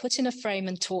to be put in a frame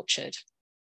and tortured."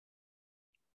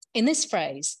 In this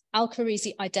phrase,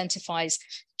 Alcarizi identifies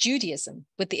Judaism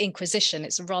with the Inquisition.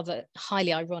 It's a rather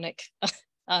highly ironic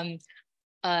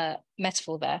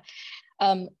metaphor there,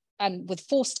 and with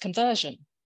forced conversion.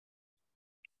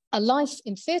 A life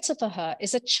in theatre for her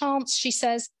is a chance, she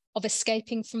says, of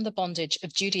escaping from the bondage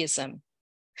of Judaism.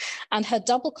 And her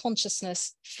double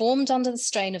consciousness, formed under the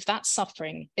strain of that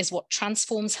suffering, is what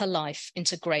transforms her life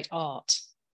into great art.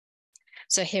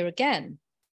 So here again,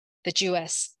 the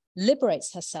Jewess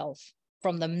liberates herself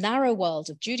from the narrow world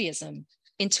of Judaism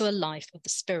into a life of the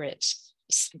spirit,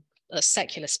 a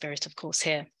secular spirit, of course,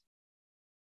 here.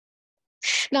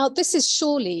 Now, this is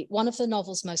surely one of the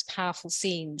novel's most powerful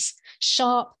scenes,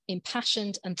 sharp,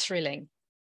 impassioned, and thrilling.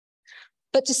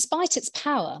 But despite its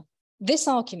power, this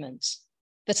argument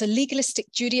that a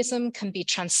legalistic Judaism can be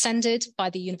transcended by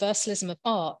the universalism of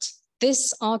art,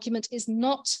 this argument is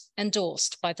not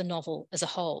endorsed by the novel as a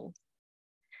whole.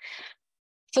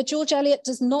 For George Eliot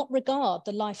does not regard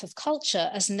the life of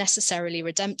culture as necessarily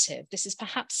redemptive. This is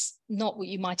perhaps not what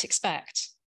you might expect.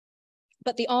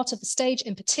 But the art of the stage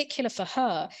in particular for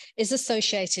her is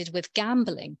associated with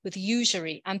gambling, with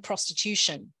usury and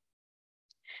prostitution.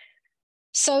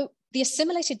 So the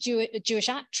assimilated Jewish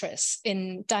actress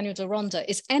in Daniel Deronda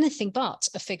is anything but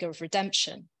a figure of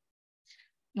redemption.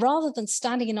 Rather than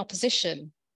standing in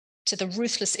opposition to the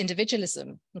ruthless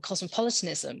individualism and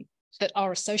cosmopolitanism that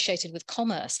are associated with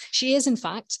commerce, she is in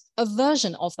fact a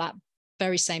version of that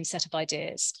very same set of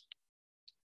ideas.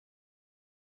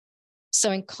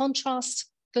 So in contrast,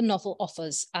 the novel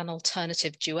offers an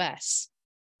alternative Jewess,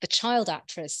 the child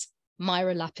actress,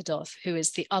 Myra Lapidoth, who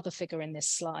is the other figure in this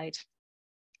slide.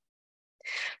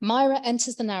 Myra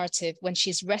enters the narrative when she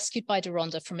is rescued by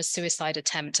Deronda from a suicide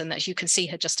attempt, and that you can see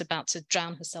her just about to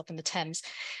drown herself in the Thames,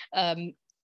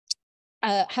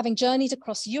 having journeyed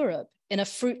across Europe in a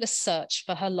fruitless search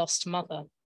for her lost mother.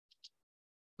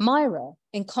 Myra,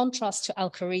 in contrast to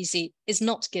Alcarizi, is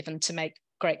not given to make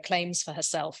great claims for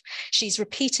herself. She's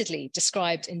repeatedly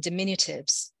described in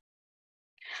diminutives.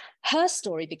 Her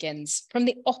story begins from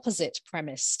the opposite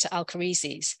premise to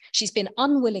Alcarizi's. She's been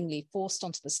unwillingly forced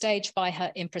onto the stage by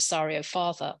her impresario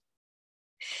father.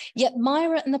 Yet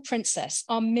Myra and the princess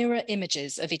are mirror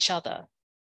images of each other.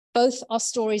 Both are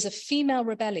stories of female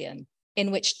rebellion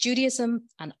in which Judaism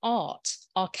and art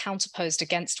are counterposed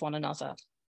against one another.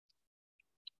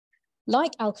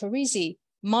 Like Al-Khwarizmi,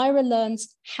 Myra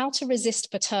learns how to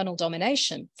resist paternal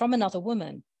domination from another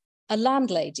woman, a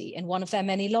landlady in one of their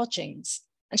many lodgings,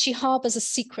 and she harbors a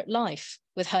secret life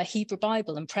with her Hebrew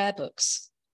Bible and prayer books.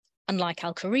 Unlike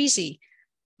Al-Khwarizmi,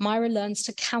 Myra learns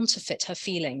to counterfeit her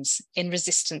feelings in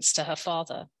resistance to her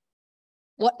father.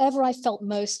 Whatever I felt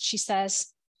most, she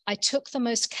says, I took the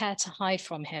most care to hide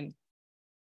from him.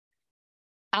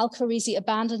 Al-Khwarizmi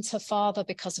abandons her father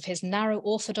because of his narrow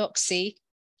orthodoxy,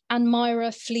 and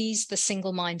Myra flees the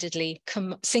single-minded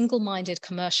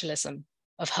commercialism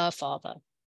of her father.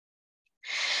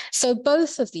 So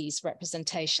both of these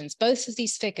representations, both of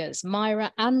these figures,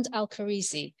 Myra and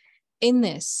Al-Khwarizmi, in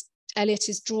this, Eliot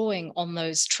is drawing on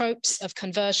those tropes of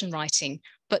conversion writing,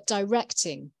 but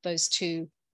directing those two,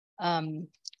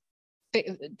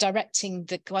 directing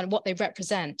what they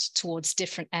represent towards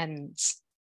different ends.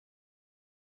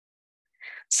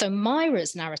 So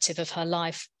Myra's narrative of her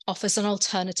life offers an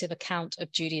alternative account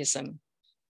of Judaism,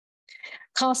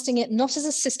 casting it not as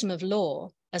a system of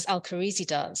law, as Al-Khwarizmi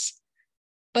does,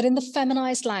 but in the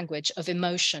feminized language of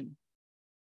emotion.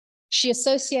 She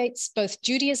associates both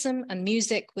Judaism and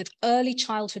music with early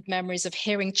childhood memories of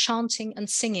hearing chanting and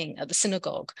singing at the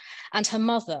synagogue, and her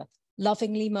mother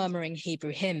lovingly murmuring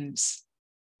Hebrew hymns.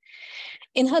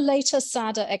 In her later,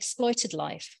 sadder, exploited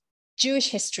life, Jewish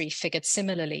history figured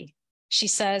similarly. She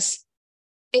says,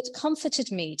 "It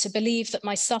comforted me to believe that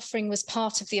my suffering was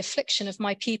part of the affliction of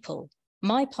my people,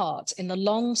 my part in the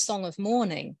long song of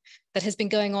mourning that has been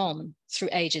going on through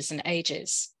ages and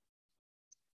ages."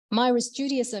 Myra's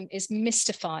Judaism is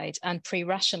mystified and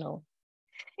pre-rational.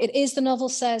 It is, the novel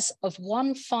says, of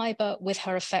one fiber with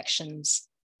her affections,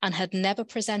 and had never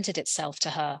presented itself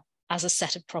to her as a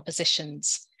set of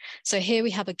propositions. So here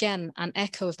we have again an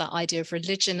echo of that idea of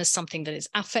religion as something that is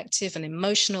affective and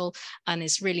emotional and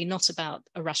is really not about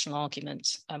a rational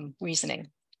argument,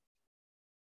 reasoning.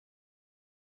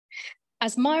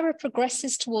 As Myra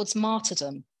progresses towards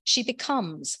martyrdom, she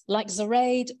becomes, like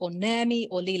Zoraide or Naomi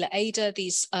or Leela Ada,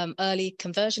 these early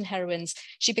conversion heroines,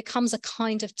 she becomes a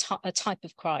kind of a type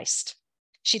of Christ.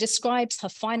 She describes her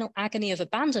final agony of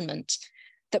abandonment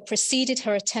that preceded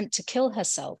her attempt to kill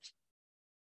herself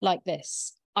like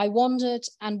this: "I wandered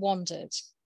and wandered,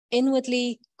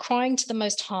 inwardly crying to the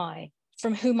Most High,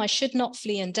 from whom I should not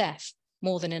flee in death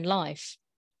more than in life,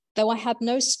 though I had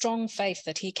no strong faith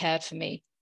that he cared for me.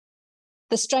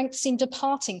 The strength seemed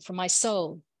departing from my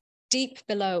soul. Deep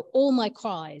below all my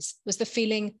cries was the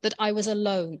feeling that I was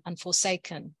alone and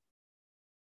forsaken."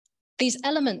 These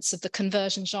elements of the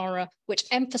conversion genre, which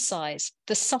emphasize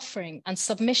the suffering and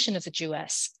submission of the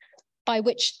Jewess, by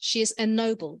which she is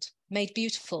ennobled, made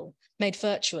beautiful, made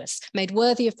virtuous, made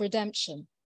worthy of redemption.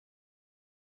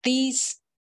 These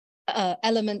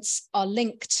elements are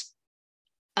linked,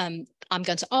 I'm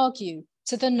going to argue,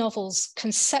 to the novel's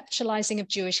conceptualizing of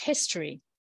Jewish history,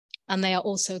 and they are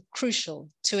also crucial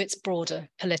to its broader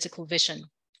political vision.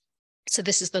 So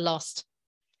this is the last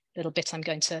little bit I'm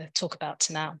going to talk about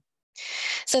now.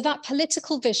 So that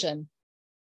political vision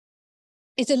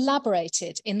is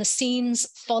elaborated in the scenes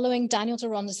following Daniel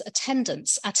Deronda's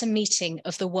attendance at a meeting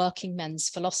of the Working Men's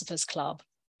Philosophers Club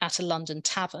at a London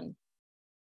tavern.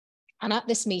 And at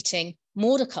this meeting,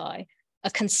 Mordecai,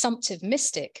 a consumptive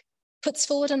mystic, puts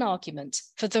forward an argument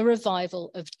for the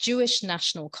revival of Jewish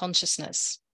national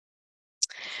consciousness.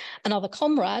 Another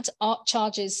comrade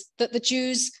charges that the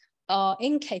Jews are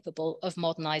incapable of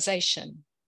modernization.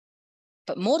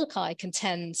 But Mordecai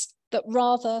contends that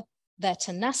rather their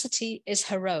tenacity is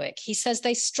heroic. He says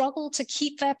they struggle to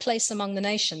keep their place among the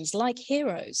nations like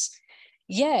heroes.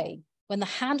 Yea, when the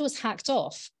hand was hacked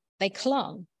off, they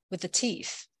clung with the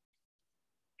teeth.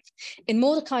 In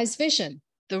Mordecai's vision,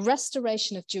 the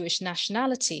restoration of Jewish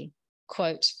nationality,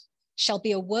 quote, "shall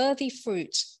be a worthy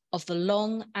fruit of the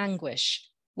long anguish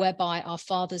whereby our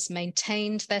fathers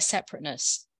maintained their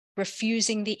separateness,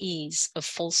 refusing the ease of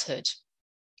falsehood."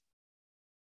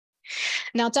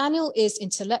 Now, Daniel is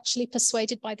intellectually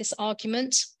persuaded by this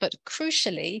argument, but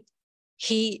crucially,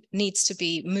 he needs to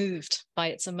be moved by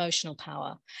its emotional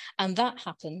power. And that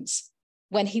happens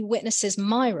when he witnesses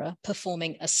Myra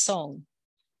performing a song,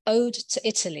 Ode to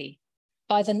Italy,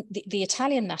 by the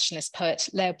Italian nationalist poet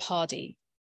Leopardi.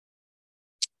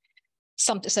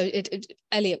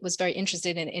 Eliot was very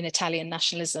interested in Italian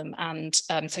nationalism, and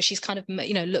so she's kind of,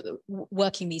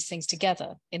 working these things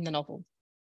together in the novel.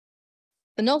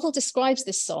 The novel describes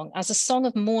this song as a song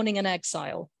of mourning and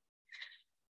exile.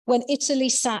 When Italy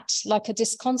sat like a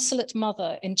disconsolate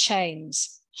mother in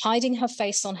chains, hiding her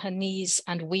face on her knees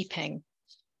and weeping.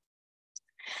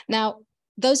 Now,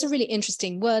 those are really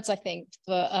interesting words, I think,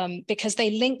 because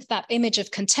they link that image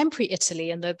of contemporary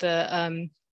Italy and the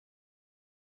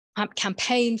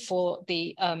campaign for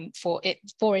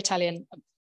Italian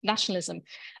nationalism.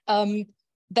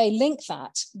 They link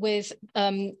that with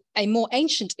a more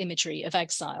ancient imagery of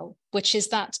exile, which is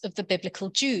that of the biblical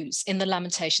Jews in the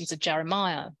Lamentations of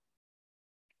Jeremiah.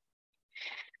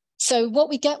 So what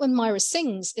we get when Myra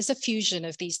sings is a fusion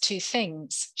of these two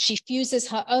things. She fuses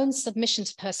her own submission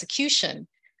to persecution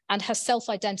and her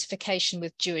self-identification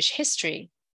with Jewish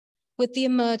history with the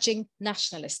emerging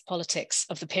nationalist politics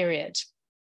of the period.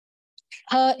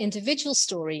 Her individual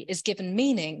story is given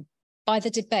meaning by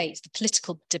the debate, the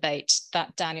political debate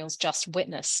that Daniel's just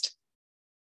witnessed.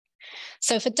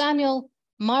 So for Daniel,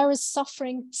 Myra's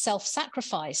suffering,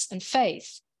 self-sacrifice, and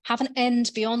faith have an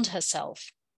end beyond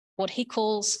herself, what he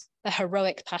calls a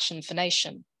heroic passion for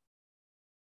nation.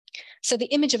 So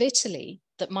the image of Italy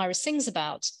that Myra sings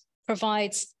about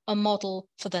provides a model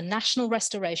for the national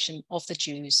restoration of the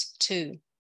Jews too.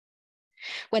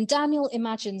 When Daniel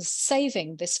imagines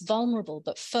saving this vulnerable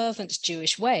but fervent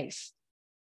Jewish waif,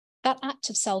 that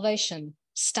act of salvation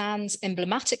stands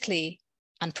emblematically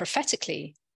and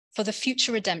prophetically for the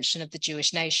future redemption of the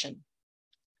Jewish nation.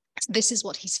 This is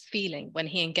what he's feeling when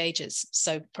he engages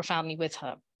so profoundly with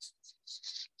her.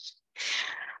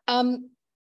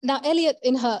 Now, Eliot,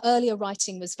 in her earlier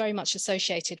writing, was very much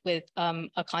associated with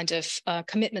a kind of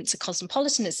commitment to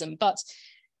cosmopolitanism, but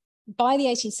by the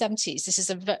 1870s, this is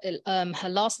her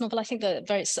last novel, I think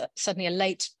certainly a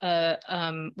late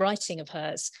writing of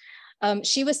hers,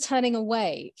 she was turning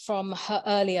away from her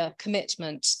earlier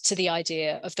commitment to the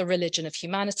idea of the religion of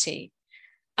humanity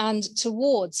and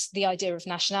towards the idea of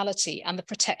nationality and the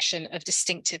protection of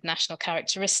distinctive national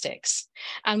characteristics.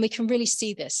 And we can really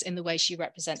see this in the way she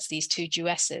represents these two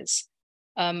Jewesses,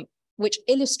 which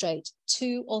illustrate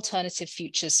two alternative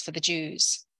futures for the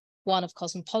Jews, one of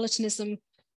cosmopolitanism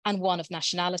and one of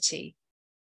nationality.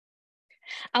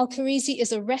 Al-Kharisi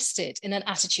is arrested in an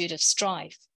attitude of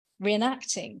strife,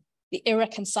 reenacting the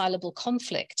irreconcilable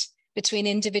conflict between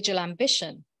individual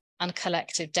ambition and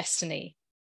collective destiny,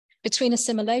 between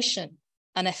assimilation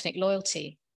and ethnic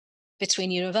loyalty,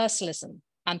 between universalism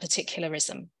and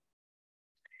particularism.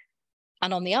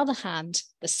 And on the other hand,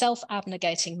 the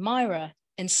self-abnegating Myra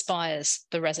inspires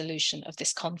the resolution of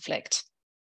this conflict.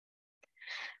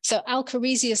 So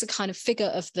Al-Kharisi is a kind of figure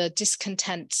of the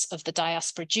discontents of the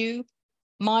diaspora Jew.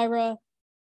 Myra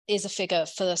is a figure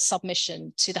for the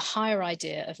submission to the higher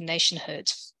idea of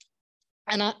nationhood.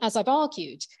 And as I've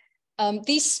argued,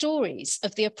 these stories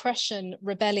of the oppression,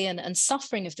 rebellion, and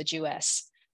suffering of the Jewess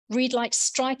read like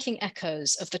striking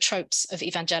echoes of the tropes of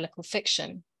evangelical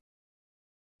fiction.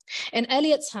 In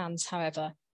Eliot's hands,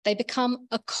 however, they become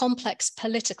a complex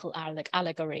political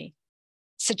allegory,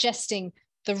 suggesting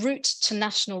the route to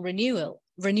national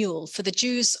renewal for the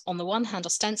Jews on the one hand,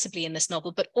 ostensibly in this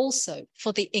novel, but also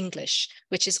for the English,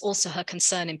 which is also her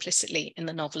concern implicitly in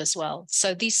the novel as well.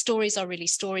 So these stories are really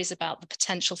stories about the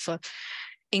potential for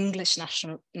English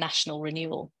national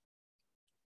renewal.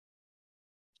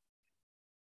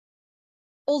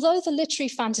 Although the literary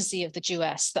fantasy of the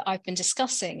Jewess that I've been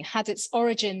discussing had its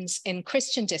origins in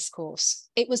Christian discourse,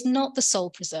 it was not the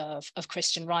sole preserve of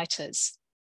Christian writers.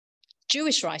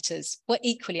 Jewish writers were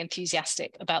equally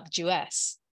enthusiastic about the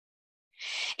Jewess.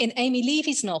 In Amy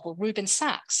Levy's novel, Reuben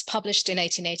Sachs, published in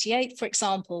 1888, for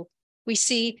example, we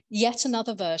see yet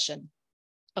another version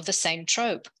of the same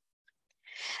trope.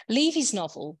 Levy's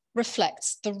novel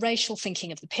reflects the racial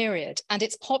thinking of the period, and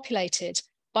it's populated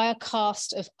by a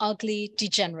cast of ugly,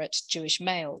 degenerate Jewish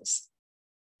males.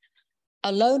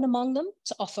 Alone among them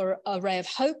to offer a ray of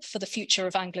hope for the future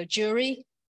of Anglo Jewry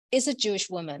is a Jewish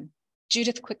woman,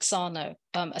 Judith Quixano,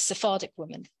 a Sephardic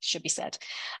woman, should be said,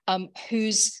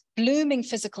 whose blooming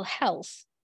physical health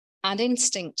and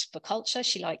instinct for culture,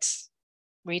 she likes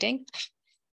reading,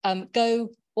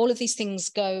 all of these things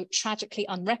go tragically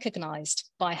unrecognized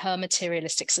by her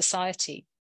materialistic society.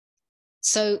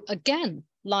 So again,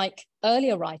 like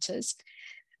earlier writers,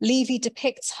 Levy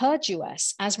depicts her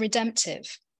Jewess as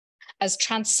redemptive, as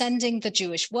transcending the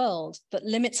Jewish world that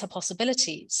limits her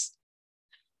possibilities,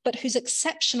 but whose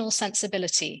exceptional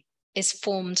sensibility is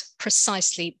formed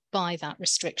precisely by that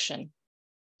restriction.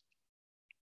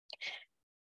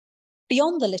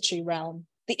 Beyond the literary realm,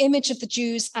 the image of the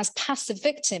Jews as passive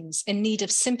victims in need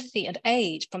of sympathy and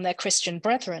aid from their Christian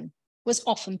brethren was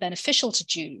often beneficial to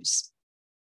Jews.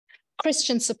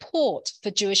 Christian support for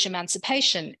Jewish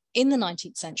emancipation in the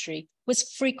 19th century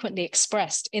was frequently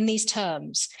expressed in these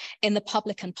terms in the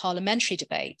public and parliamentary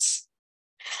debates,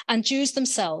 and Jews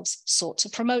themselves sought to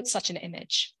promote such an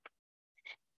image.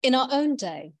 In our own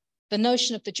day, the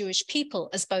notion of the Jewish people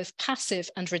as both passive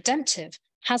and redemptive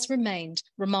has remained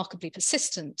remarkably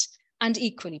persistent and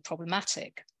equally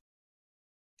problematic.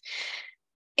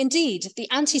 Indeed, the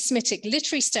anti-Semitic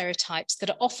literary stereotypes that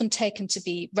are often taken to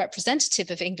be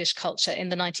representative of English culture in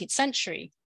the 19th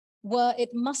century were, it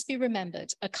must be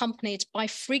remembered, accompanied by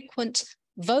frequent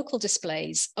vocal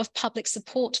displays of public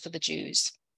support for the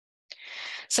Jews.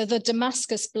 So the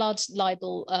Damascus blood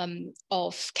libel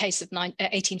of case of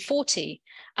 1840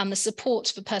 and the support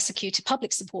for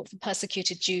public support for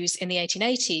persecuted Jews in the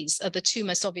 1880s are the two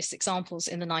most obvious examples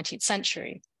in the 19th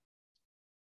century.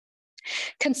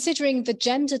 Considering the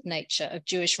gendered nature of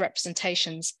Jewish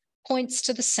representations points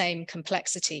to the same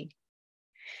complexity.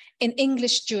 In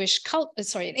English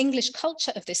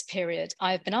culture of this period,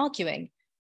 I have been arguing,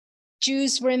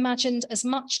 Jews were imagined as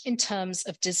much in terms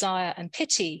of desire and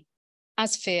pity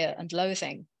as fear and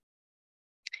loathing.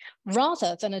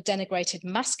 Rather than a denigrated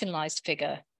masculinized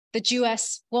figure, the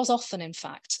Jewess was often, in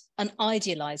fact, an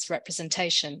idealized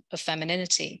representation of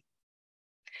femininity.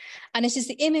 And it is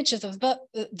the image of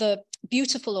the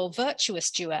beautiful or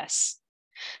virtuous Jewess,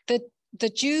 the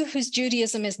Jew whose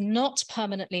Judaism is not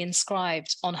permanently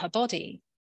inscribed on her body,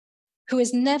 who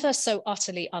is never so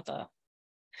utterly other,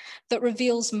 that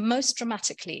reveals most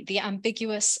dramatically the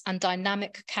ambiguous and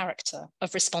dynamic character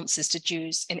of responses to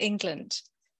Jews in England.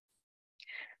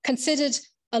 Considered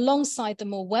alongside the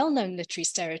more well-known literary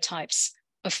stereotypes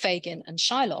of Fagin and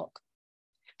Shylock,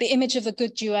 the image of the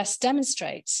good Jewess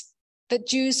demonstrates that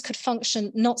Jews could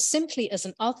function not simply as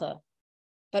an other,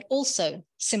 but also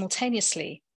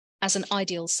simultaneously as an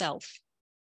ideal self.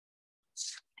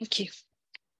 Thank you.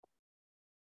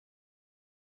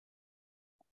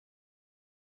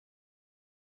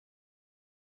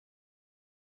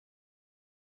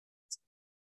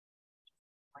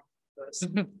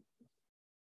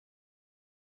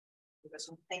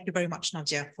 Thank you very much,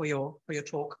 Nadia, for your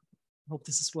talk. I hope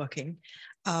this is working.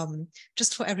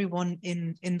 Just for everyone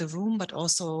in the room, but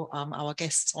also our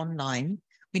guests online,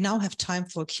 we now have time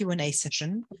for a Q&A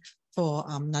session for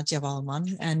Nadia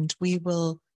Valman, and we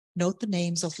will note the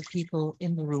names of the people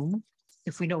in the room,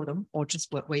 if we know them, or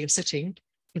just where you're sitting,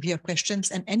 if you have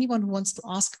questions. And anyone who wants to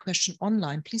ask a question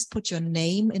online, please put your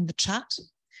name in the chat,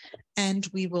 and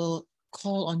we will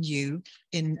call on you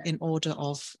in order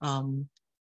of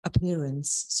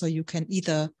appearance. So you can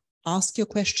either ask your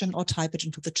question or type it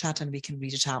into the chat and we can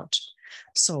read it out.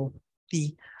 So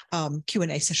the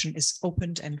Q&A session is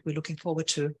opened and we're looking forward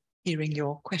to hearing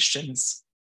your questions.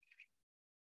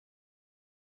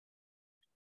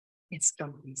 Yes,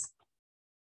 John, please.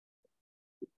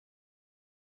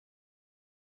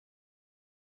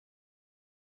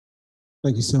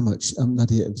 Thank you so much,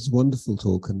 Nadia. It was a wonderful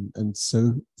talk and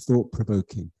so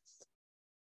thought-provoking.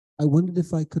 I wondered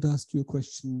if I could ask you a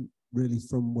question really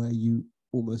from where you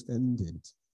almost ended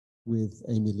with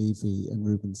Amy Levy and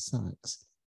Ruben Sachs,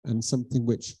 and something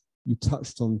which you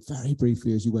touched on very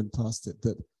briefly as you went past it,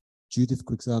 that Judith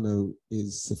Quixano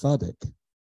is Sephardic,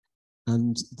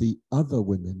 and the other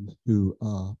women who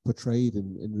are portrayed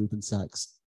in Ruben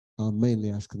Sachs are mainly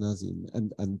Ashkenazim,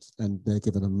 and they're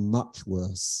given a much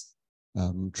worse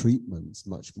treatment,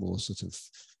 much more sort of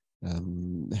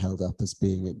held up as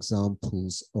being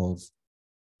examples of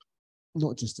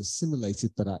not just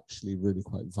assimilated, but actually really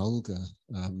quite vulgar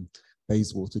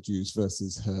Bayswater Jews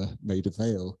versus her Maida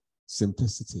Vale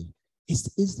simplicity.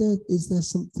 Is there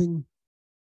something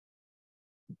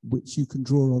which you can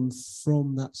draw on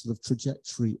from that sort of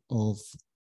trajectory of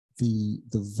the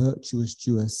virtuous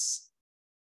Jewess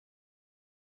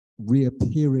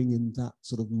reappearing in that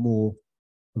sort of more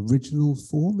original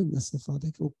form in the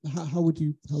Sephardic, or how would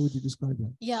you describe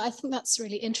that? Yeah, I think that's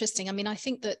really interesting. I mean, I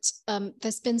think that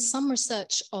there's been some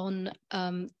research on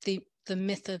the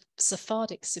myth of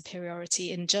Sephardic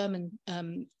superiority in German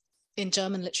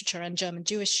literature and German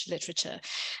Jewish literature.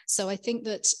 So I think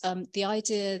that the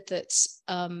idea that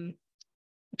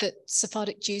that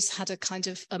Sephardic Jews had a kind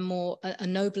of a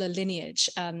nobler lineage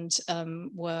and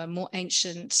were more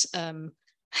ancient,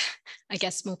 I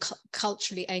guess more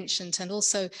culturally ancient, and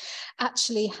also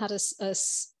actually had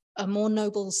a more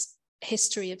noble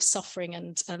history of suffering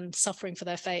and suffering for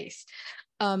their faith.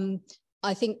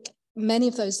 I think many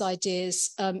of those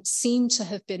ideas seem to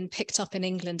have been picked up in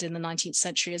England in the 19th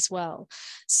century as well.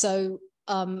 So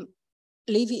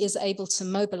Levy is able to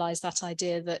mobilize that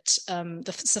idea that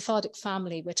the Sephardic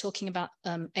family, we're talking about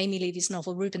Amy Levy's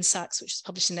novel Ruben Sachs, which was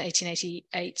published in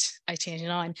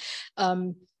 1889,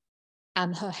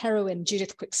 and her heroine,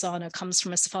 Judith Quixano, comes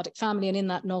from a Sephardic family. And in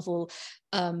that novel,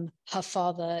 her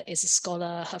father is a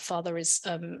scholar. Her father has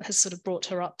sort of brought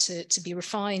her up to be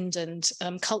refined and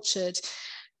cultured.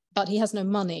 but he has no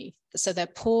money. So they're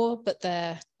poor, but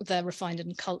they're refined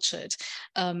and cultured.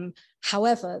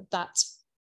 However, that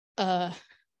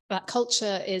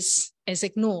culture is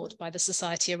ignored by the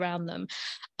society around them,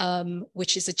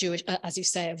 which is a Jewish, as you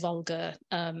say, a vulgar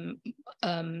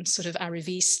sort of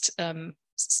Arivist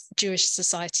Jewish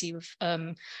society of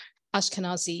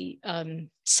Ashkenazi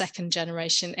second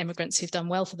generation immigrants who've done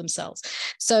well for themselves.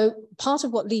 So part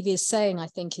of what Levy is saying, I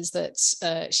think, is that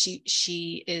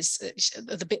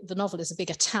the novel is a big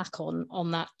attack on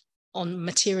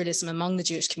materialism among the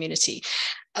Jewish community.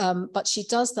 But she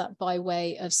does that by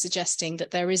way of suggesting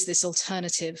that there is this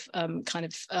alternative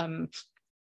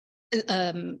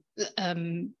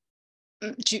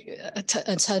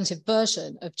alternative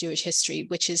version of Jewish history,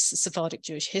 which is Sephardic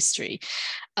Jewish history.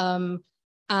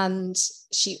 And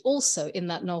she also, in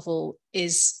that novel,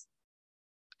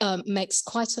 makes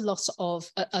quite a lot of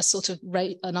a sort of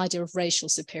an idea of racial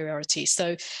superiority.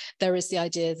 So there is the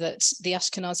idea that the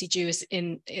Ashkenazi Jews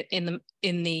in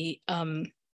the kind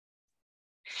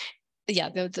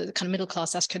of middle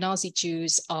class Ashkenazi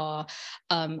Jews are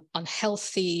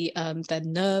unhealthy, they're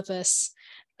nervous,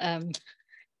 there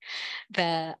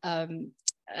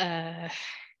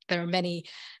are many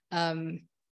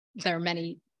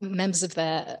members of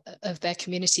their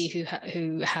community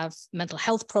who have mental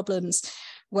health problems,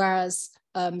 whereas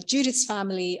Judith's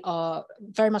family are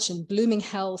very much in blooming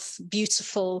health,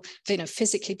 beautiful,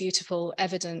 physically beautiful,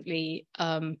 evidently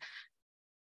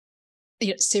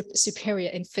superior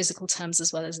in physical terms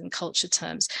as well as in culture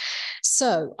terms.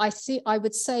 So I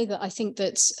would say that I think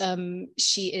that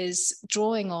she is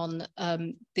drawing on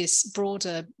this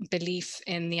broader belief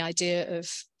in the idea of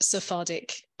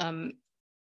Sephardic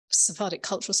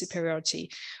cultural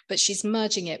superiority, but she's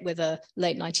merging it with a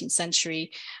late 19th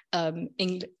century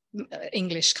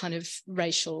English kind of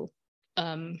racial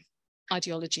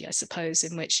ideology, I suppose,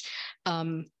 in which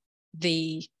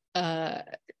the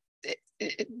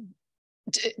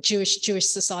Jewish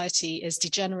society is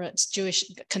degenerate,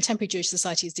 contemporary Jewish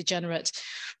society is degenerate,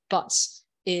 but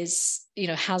is,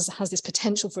 has this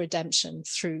potential for redemption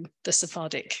through the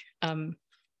Sephardim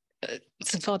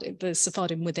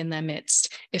within their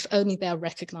midst, if only they are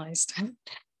recognized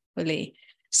fully.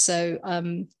 So I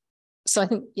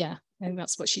think, I think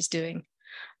that's what she's doing.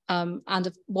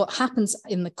 And what happens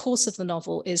in the course of the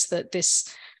novel is that this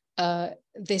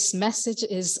message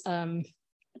is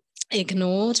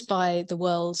ignored by the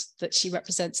world that she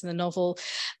represents in the novel,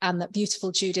 and that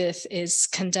beautiful Judith is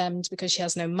condemned because she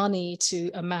has no money to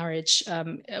a marriage,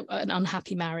 an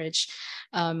unhappy marriage.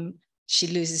 She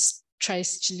loses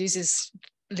connection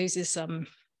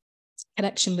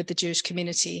with the Jewish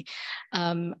community,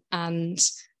 and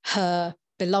her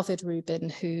beloved Reuben,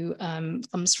 who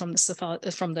comes from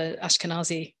the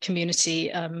Ashkenazi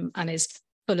community and is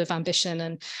full of ambition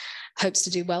and hopes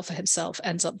to do well for himself,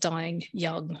 ends up dying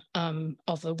young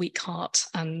of a weak heart,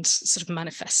 and sort of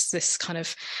manifests this kind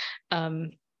of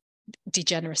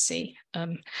degeneracy.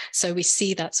 So we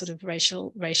see that sort of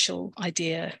racial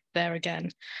idea there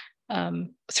again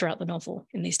throughout the novel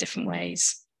in these different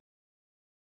ways.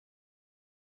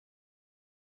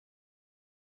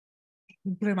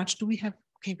 Thank you very much. We have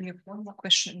one more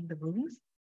question in the room.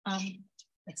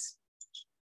 Yes.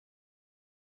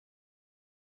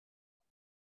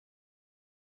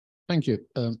 Thank you.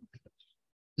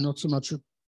 Not so much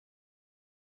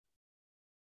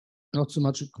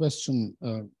a question,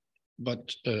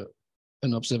 but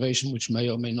an observation which may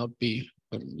or may not be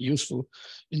useful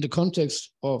in the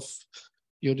context of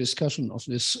your discussion of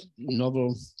this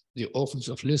novel, The Orphans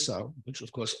of Lissau, which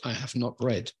of course I have not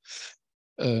read.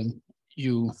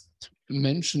 You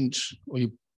mentioned, or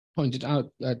you pointed out,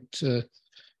 that the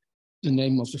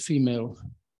name of the female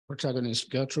protagonist,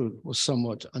 Gertrude, was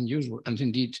somewhat unusual, and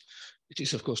indeed it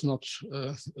is of course not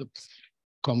a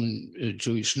common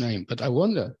Jewish name, but I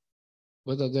wonder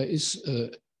whether there is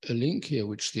a link here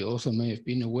which the author may have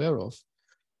been aware of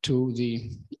to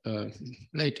the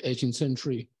late 18th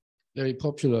century very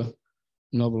popular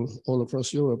novel all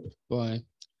across Europe by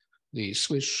the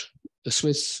Swiss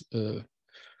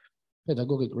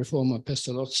pedagogic reformer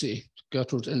Pestalozzi,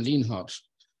 Gertrude and Lienhard,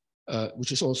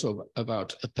 which is also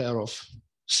about a pair of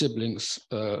siblings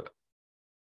and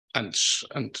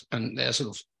their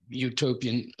sort of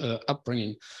utopian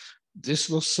upbringing. This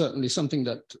was certainly something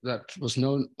that was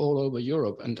known all over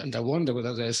Europe, and I wonder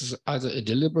whether there's either a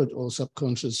deliberate or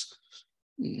subconscious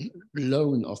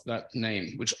loan of that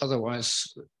name, which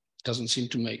otherwise doesn't seem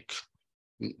to make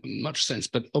much sense.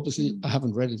 But obviously, I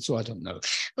haven't read it, so I don't know.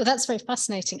 Well, that's very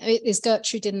fascinating. Is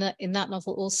Gertrude in that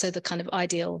novel also the kind of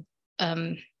ideally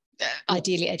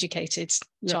educated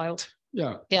child?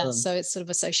 Yeah. Yeah. So it's sort of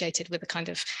associated with a kind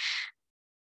of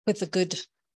with the good.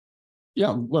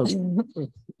 Yeah, well,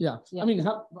 yeah. I mean,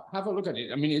 have a look at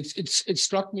it. I mean, it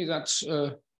struck me that,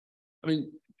 I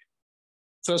mean,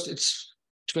 first it's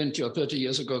 20 or 30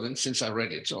 years ago since I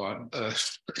read it, so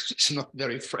it's not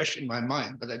very fresh in my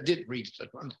mind, but I did read it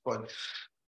at one point.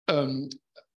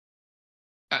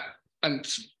 And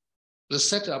the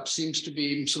setup seems to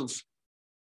be sort of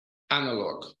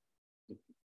analog,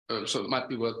 so it might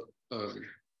be worth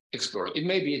exploring. It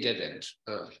may be a dead end.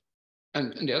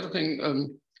 And the other thing,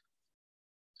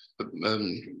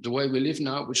 the way we live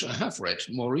now, which I have read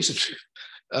more recently,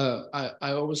 I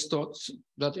always thought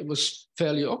that it was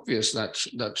fairly obvious that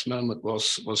Melmoth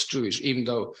was Jewish, even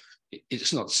though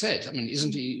it's not said. I mean,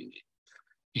 isn't he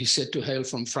said to hail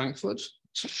from Frankfurt?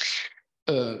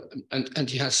 And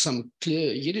he has some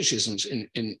clear Yiddishisms in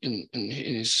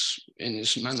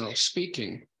his manner of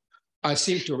speaking. I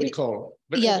seem to recall,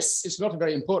 but yes, it's not a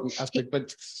very important aspect.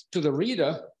 But to the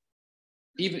reader,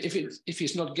 even if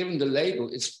he's not given the label,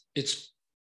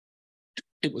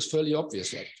 it was fairly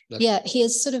obvious that yeah, he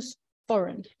is sort of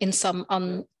foreign in some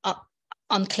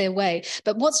unclear way.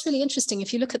 But what's really interesting,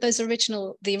 if you look at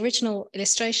the original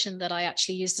illustration that I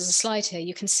actually used as a slide here,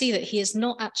 you can see that he is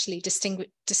not actually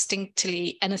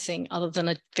distinctly anything other than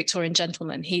a Victorian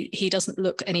gentleman. He doesn't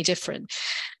look any different.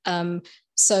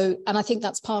 So, and I think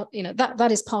that's part,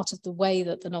 that is part of the way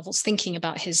that the novel's thinking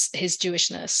about his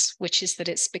Jewishness, which is that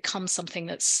it's become something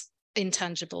that's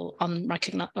intangible,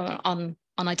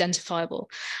 unidentifiable,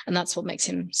 and that's what makes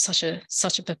him such a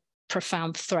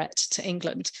profound threat to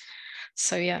England.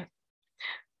 So yeah.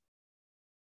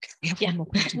 One more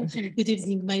question. Good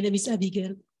evening. My name is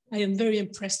Abigail. I am very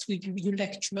impressed with your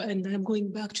lecture, and I'm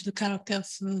going back to the character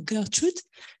of Gertrude.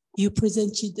 You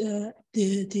presented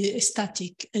the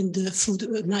aesthetic and through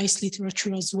the nice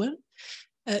literature as well.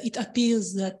 It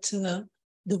appears that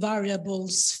the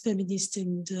variables, feminist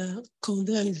and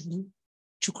conversion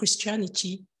to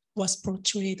Christianity, was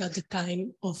portrayed at the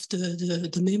time of the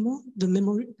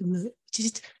memoir.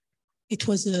 It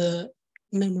was a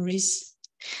memoir.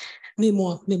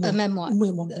 A memoir.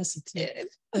 Memoir, that's it. Yeah.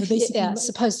 Yeah,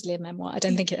 supposedly a memoir. I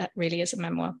don't think it really is a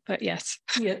memoir, but yes.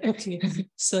 Yeah, okay.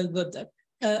 So I got that.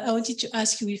 I wanted to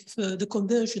ask you if the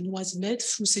conversion was made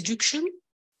through seduction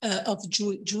of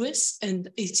Jewess,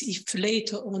 and if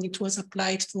later on it was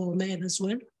applied for men as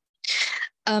well.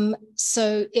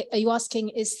 So are you asking,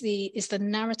 is the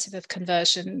narrative of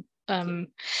conversion,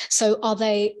 so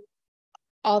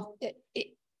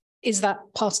is that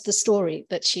part of the story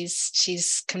that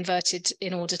she's converted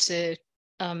in order to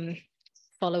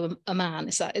follow a man?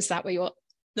 Is that what you're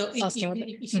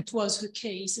asking? If it was the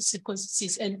case, the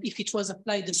circumstances, and if it was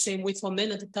applied the same way for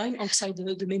men at the time outside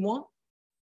the memoir?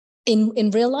 In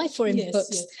real life or in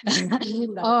books? Yes.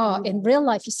 In real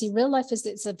life, you see, real life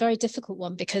it's a very difficult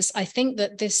one, because I think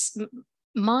that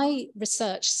my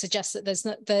research suggests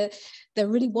that there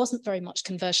really wasn't very much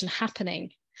conversion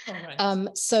happening. Right.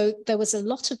 So there was a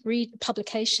lot of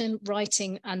publication,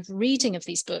 writing and reading of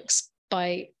these books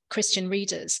by Christian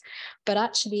readers, but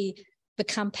actually the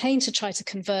campaign to try to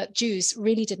convert Jews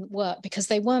really didn't work, because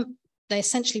they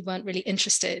essentially weren't really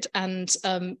interested, and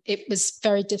it was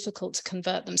very difficult to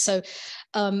convert them. So,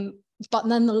 but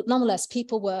nonetheless,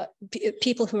 people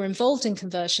who were involved in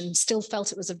conversion still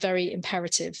felt it was a very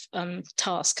imperative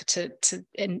task to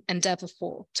endeavor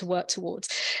for, to work towards.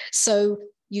 So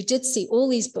you did see all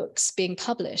these books being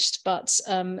published, but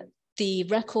the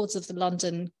records of the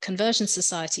London Conversion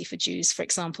Society for Jews, for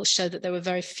example, show that there were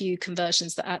very few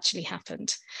conversions that actually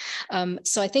happened.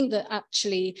 So I think that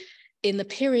actually in the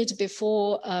period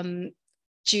before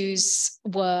Jews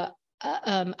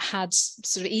had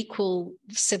sort of equal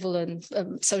civil and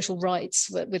social rights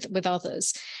with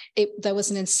others, there was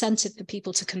an incentive for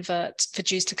people to convert, for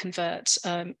Jews to convert,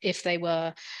 if they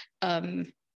were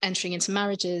entering into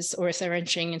marriages or if they're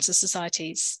entering into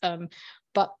societies.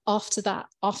 But after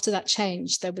that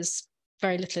change, there was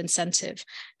very little incentive.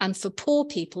 And for poor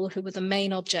people, who were the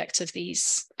main object of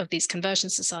these conversion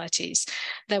societies,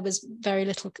 there was very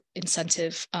little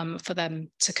incentive for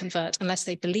them to convert unless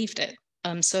they believed it.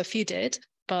 So a few did,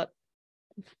 but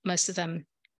most of them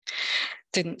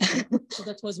didn't. So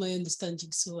that was my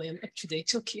understanding. So I am up to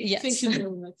date. Okay. Yes. Thank you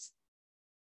very much.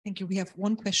 Thank you. We have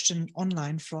one question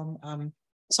online from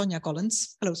Sonia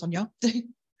Collins. Hello, Sonia.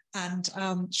 And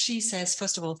she says,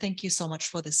 first of all, thank you so much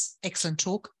for this excellent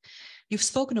talk. You've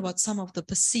spoken about some of the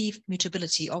perceived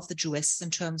mutability of the Jewess in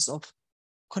terms of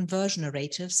conversion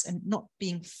narratives and not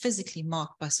being physically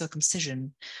marked by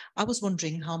circumcision. I was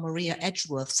wondering how Maria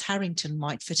Edgeworth's Harrington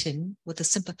might fit in with a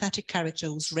sympathetic character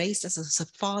who's raised as a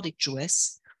Sephardic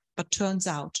Jewess, but turns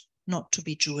out not to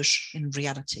be Jewish in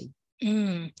reality.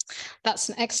 That's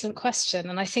an excellent question.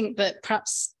 And I think that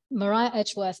perhaps Maria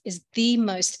Edgeworth is the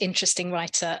most interesting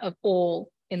writer of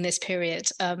all in this period,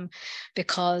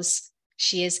 because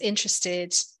she is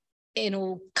interested in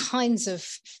all kinds of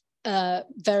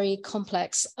very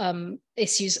complex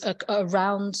issues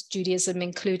around Judaism,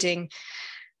 including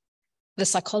the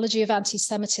psychology of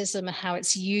anti-Semitism and how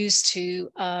it's used to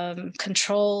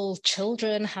control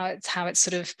children, how it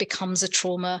sort of becomes a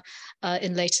trauma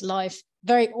in later life.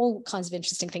 All kinds of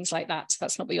interesting things like that.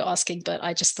 That's not what you're asking, but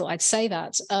I just thought I'd say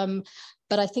that.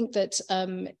 But I think that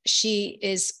she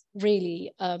is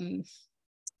really,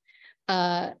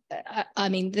 I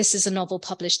mean, this is a novel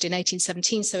published in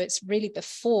 1817, so it's really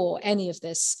before any of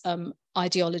this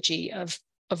ideology of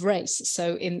race.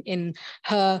 So in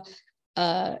her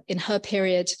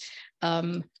period,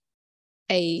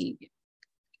 a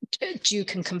Jew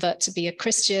can convert to be a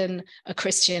Christian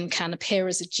can appear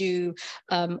as a Jew.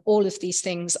 All of these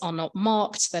things are not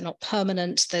marked, they're not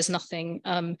permanent. There's nothing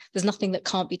that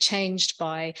can't be changed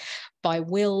by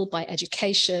will, by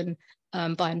education,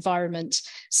 by environment.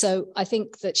 So I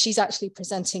think that she's actually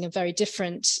presenting a very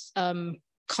different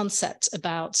concept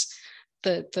about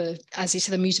the as you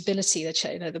said, the mutability,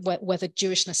 whether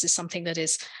Jewishness is something that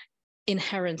is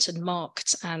inherent and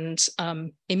marked and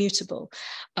immutable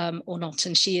or not.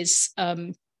 And she is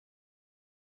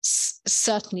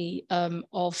certainly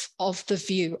of the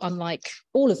view, unlike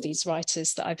all of these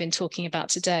writers that I've been talking about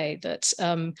today, that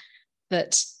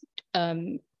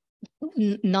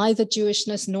neither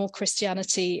Jewishness nor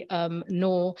Christianity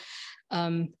nor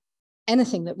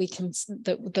anything that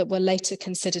that were later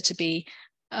considered to be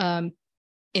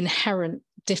inherent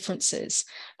differences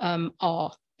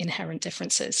are inherent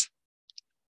differences.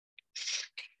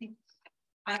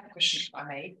 I have a question, if I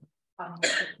may.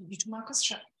 You too, Marcus?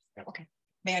 Sure. Okay.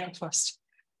 May I go first?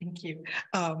 Thank you.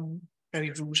 Very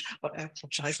rude, but I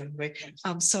apologize anyway.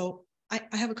 So I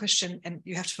have a question, and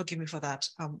you have to forgive me for that,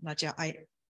 Nadia. I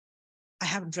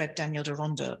haven't read Daniel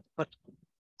Deronda, but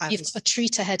you've got a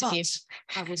treat ahead of you.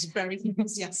 I was very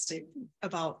enthusiastic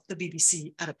about the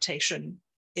BBC adaptation.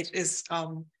 It is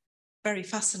very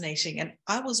fascinating, and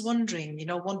I was wondering,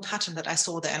 one pattern that I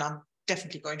saw there, and I'm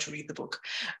definitely going to read the book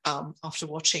after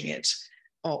watching it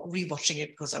or rewatching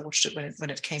it, because I watched it when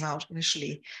it came out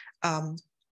initially.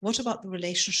 What about the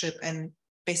relationship and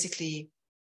basically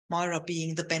Myra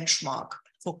being the benchmark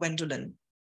for Gwendolen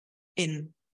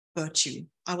in Virtue?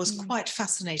 I was quite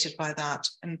fascinated by that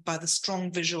and by the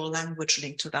strong visual language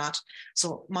linked to that.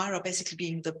 So Myra basically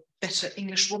being the better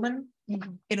English woman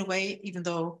in a way, even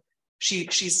though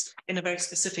she's in a very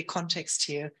specific context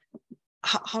here.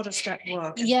 How does that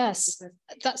work? Yes,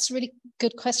 that's a really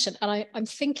good question. And I'm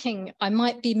thinking I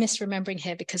might be misremembering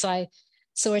here, because I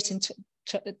saw it in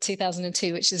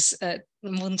 2002, which is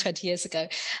more than 20 years ago.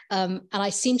 And I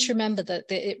seem to remember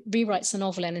that it rewrites the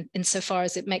novel insofar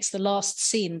as it makes the last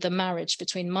scene, the marriage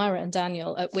between Myra and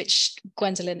Daniel, at which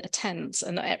Gwendolen attends.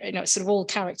 And sort of all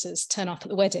characters turn up at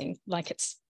the wedding, like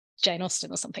it's Jane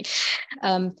Austen or something.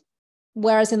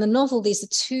 Whereas in the novel, these are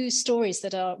two stories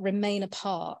that remain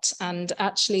apart. And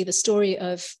actually the story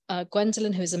of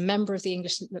Gwendolen, who is a member of the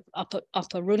English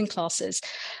upper ruling classes,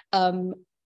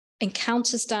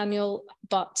 encounters Daniel,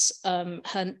 but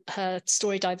her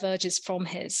story diverges from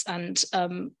his and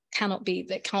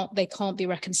they can't be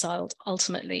reconciled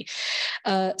ultimately.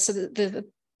 So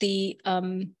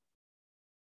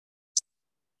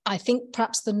I think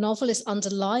perhaps the novel is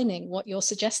underlining what you're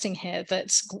suggesting here,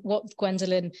 that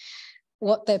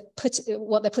what they're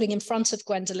putting in front of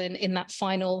Gwendolen in that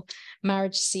final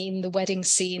marriage scene, the wedding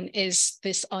scene, is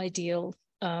this ideal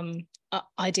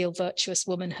virtuous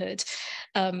womanhood,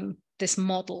 this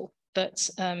model that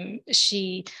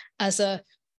she, as a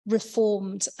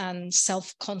reformed and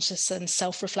self-conscious and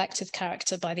self-reflective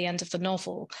character by the end of the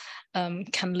novel,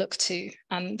 can look to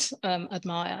and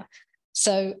admire.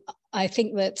 So I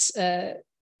think that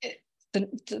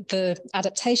the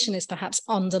adaptation is perhaps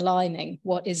underlining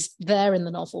what is there in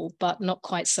the novel, but not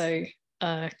quite so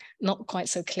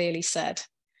clearly said,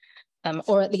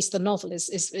 or at least the novel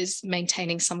is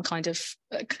maintaining some kind of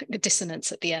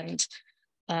dissonance at the end,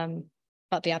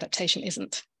 but the adaptation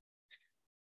isn't.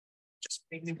 Just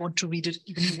made me want to read it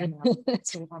even more now.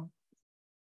 So,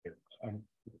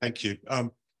 thank you.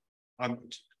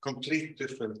 Complete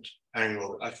different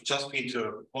angle. I've just been to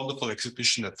a wonderful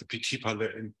exhibition at the Petit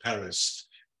Palais in Paris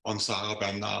on Sarah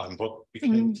Bernard, and what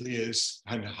became clear is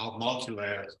how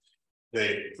multi-layered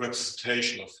the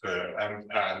representation of her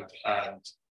and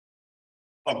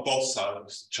on both sides of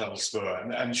the channels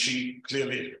were, and she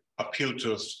clearly appealed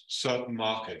to certain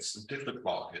markets and different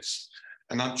markets.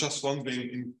 And I'm just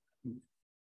wondering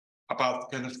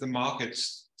about kind of the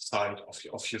markets side of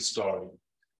your story?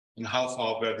 And how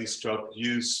far were these tropes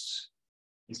used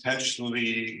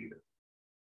intentionally,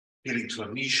 appealing to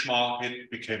a niche market,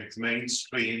 became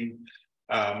mainstream?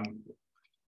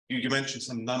 You mentioned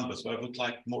some numbers, but I would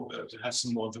like more to have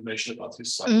some more information about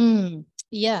this side.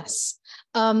 Yes.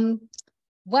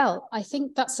 Well, I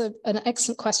think that's an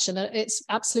excellent question. It's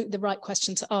absolutely the right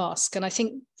question to ask. And I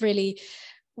think really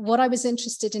what I was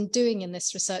interested in doing in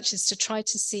this research is to try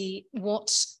to see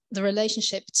what the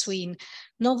relationship between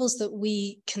novels that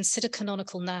we consider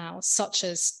canonical now, such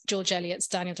as George Eliot's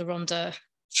Daniel Deronda,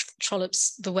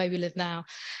 Trollope's The Way We Live Now,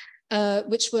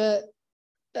 which were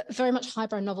very much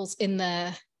highbrow novels in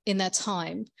their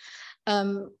time.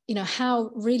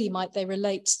 How really might they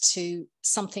relate to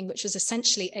something which was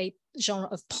essentially a genre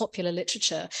of popular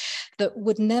literature that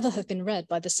would never have been read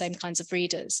by the same kinds of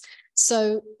readers?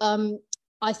 So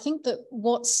I think that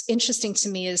what's interesting to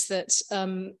me is that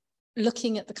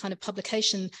looking at the kind of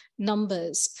publication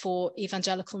numbers for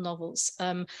evangelical novels,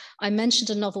 I mentioned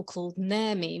a novel called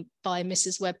Near Me by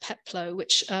Mrs. Webb Peplow,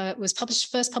 which was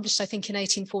first published, I think, in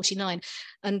 1849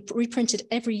 and reprinted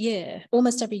every year,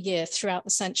 almost every year throughout the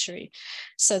century.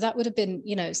 So that would have been,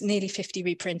 nearly 50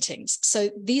 reprintings. So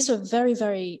these were very,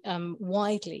 very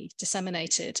widely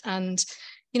disseminated. And,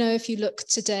 if you look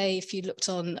today, if you looked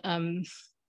on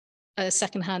a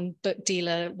secondhand book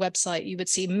dealer website, you would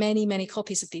see many, many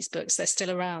copies of these books. They're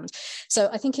still around. So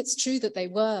I think it's true that they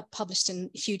were published in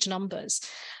huge numbers.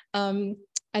 And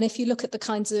if you look at the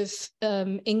kinds of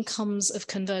incomes of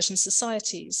conversion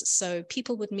societies, so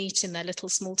people would meet in their little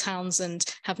small towns and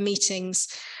have meetings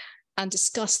and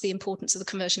discuss the importance of the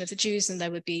conversion of the Jews, and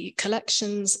there would be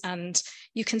collections, and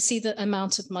you can see the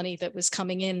amount of money that was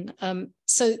coming in.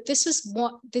 So this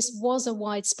was a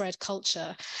widespread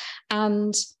culture,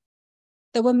 and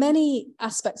there were many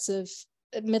aspects of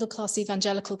middle-class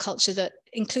evangelical culture that,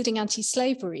 including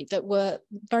anti-slavery, that were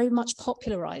very much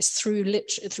popularized through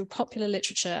popular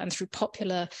literature and through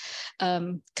popular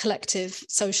collective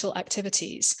social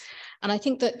activities. And I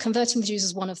think that Converting the Jews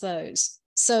is one of those.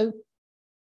 So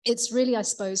it's really, I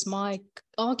suppose, my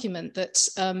argument that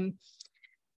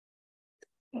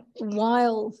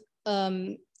while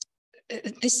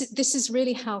this is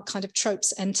really how kind of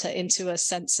tropes enter into a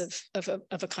sense of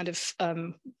a kind of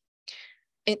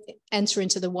enter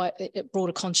into the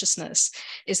broader consciousness,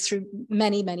 is through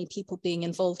many, many people being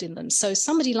involved in them. So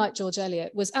somebody like George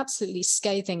Eliot was absolutely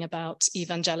scathing about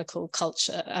evangelical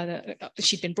culture.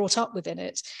 She'd been brought up within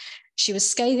it. She was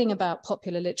scathing about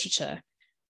popular literature,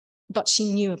 but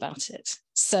she knew about it.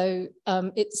 So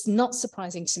it's not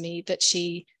surprising to me that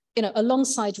she,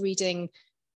 alongside reading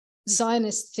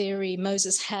Zionist theory,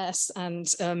 Moses Hess, and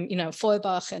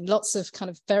Feuerbach, and lots of kind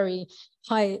of very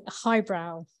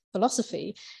highbrow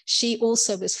philosophy, she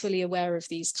also was fully aware of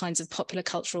these kinds of popular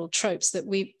cultural tropes that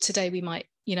today we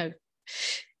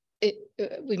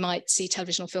might see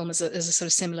television or film as a sort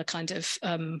of similar kind of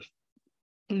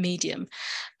medium.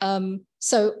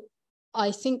 So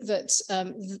I think that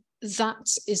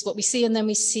that is what we see, and then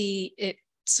we see it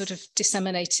sort of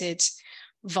disseminated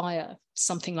via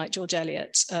something like George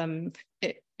Eliot.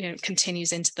 It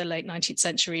continues into the late 19th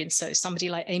century, and so somebody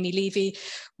like Amy Levy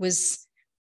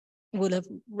would have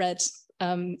read,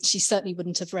 she certainly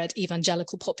wouldn't have read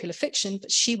evangelical popular fiction,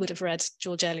 but she would have read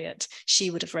George Eliot, she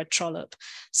would have read Trollope.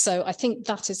 So I think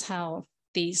that is how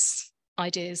these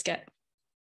ideas get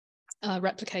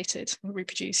replicated or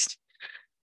reproduced.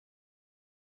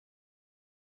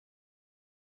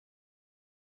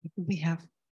 Do we have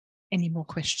any more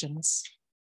questions?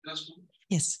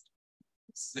 Yes.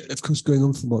 Of course, going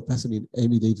on from what Beth,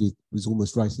 Amy Levy was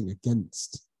almost writing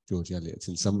against George Eliot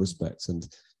in some respects, and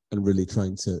really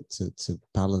trying to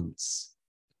balance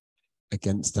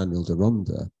against Daniel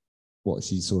Deronda what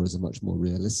she saw as a much more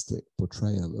realistic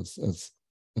portrayal of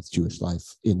Jewish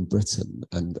life in Britain,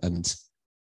 and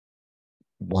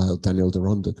while Daniel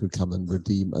Deronda could come and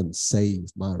redeem and save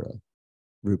Myra,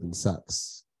 Reuben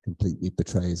Sachs completely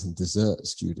betrays and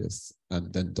deserts Judith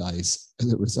and then dies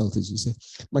as a result, as you say.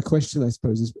 My question, I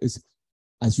suppose, is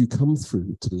as you come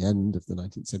through to the end of the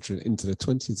 19th century and into the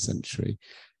 20th century,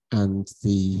 and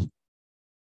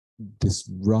this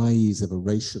rise of a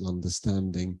racial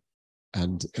understanding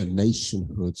and a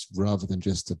nationhood rather than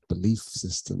just a belief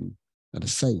system and a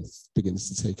faith begins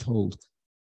to take hold,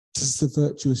 does the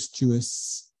virtuous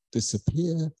Jewess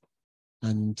disappear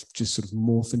and just sort of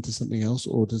morph into something else,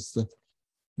 or does the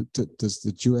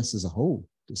Jewess as a whole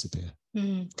disappear?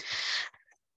 I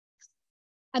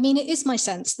mean, it is my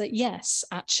sense that yes,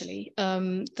 actually,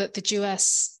 that the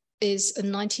Jewess is a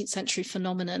 19th century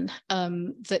phenomenon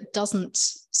that doesn't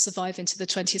survive into the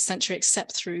 20th century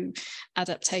except through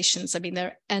adaptations. I mean, there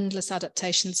are endless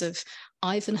adaptations of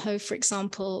Ivanhoe, for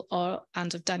example,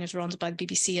 and of Daniel Deronda by the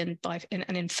BBC and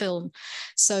in film.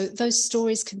 So those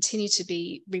stories continue to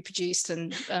be reproduced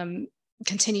and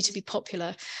continue to be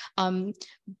popular.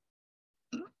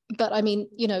 But I mean,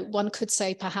 you know, one could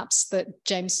say perhaps that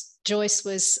James Joyce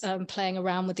was playing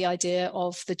around with the idea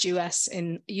of the Jewess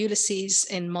in Ulysses,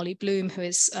 in Molly Bloom, who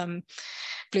is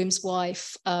Bloom's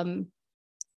wife.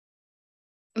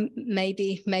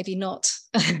 Maybe not.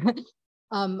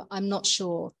 I'm not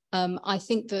sure. I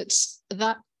think that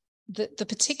the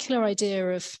particular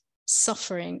idea of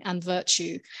suffering and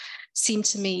virtue seemed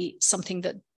to me something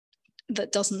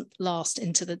that doesn't last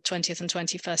into the 20th and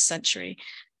 21st century.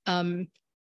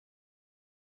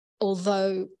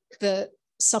 Although the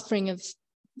suffering of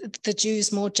the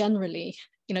Jews more generally,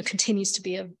 you know, continues to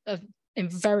be a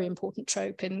very important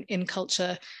trope in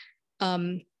culture,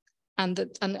 and kind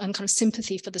of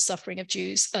sympathy for the suffering of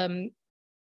Jews,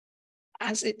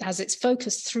 as it's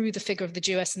focused through the figure of the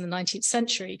Jewess in the 19th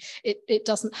century, it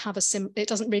doesn't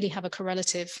really have a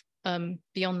correlative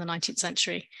beyond the 19th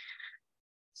century,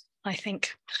 I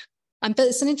think. But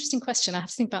it's an interesting question. I have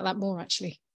to think about that more,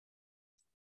 actually.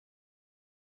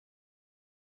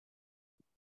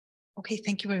 Okay,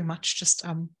 thank you very much. Just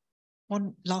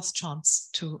one last chance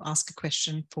to ask a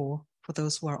question for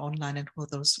those who are online and for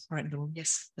those who are in the room.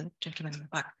 Yes, the gentleman in the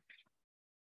back.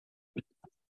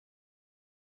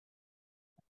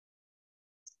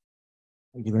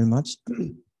 Thank you very much.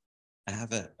 I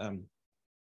have a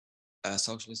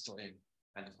social historian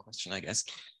kind of question, I guess,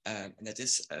 and that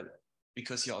is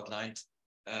because you outlined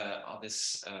all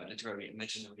this literary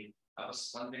imaginary. I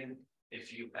was wondering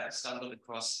if you stumbled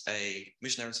across a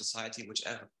missionary society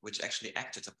which actually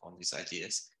acted upon these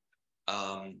ideas.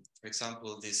 For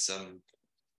example, this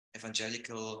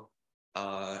evangelical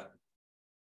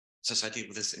society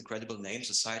with this incredible name,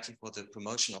 Society for the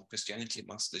Promotion of Christianity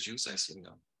Amongst the Jews, I assume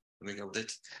you're familiar with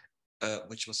it,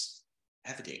 which was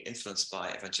heavily influenced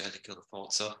by evangelical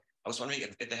thought. So I was wondering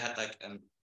if they had like a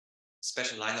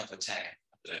special line of attack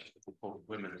for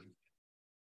women.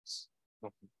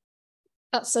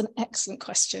 That's an excellent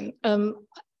question. The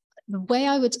way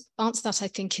I would answer that, I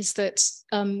think, is that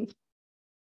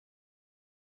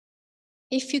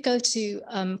if you go to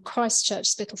Christ Church,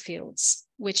 Spitalfields,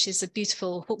 which is a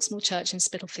beautiful Hawksmoor church in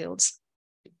Spitalfields,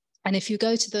 and if you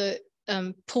go to the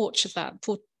porch of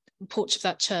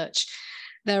that church,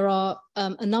 there are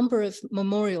a number of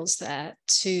memorials there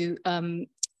to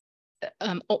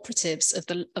operatives of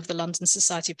the London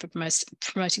Society for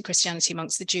Promoting Christianity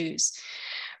Amongst the Jews,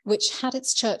 which had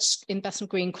its church in Bethnal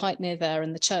Green quite near there,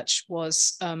 and the church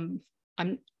was, I'm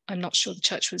not sure, the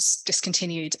church was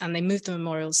discontinued, and they moved the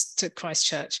memorials to Christ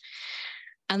Church.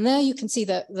 And there you can see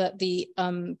that the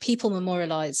people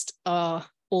memorialized are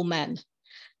all men.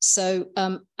 So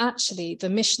actually the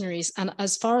missionaries, and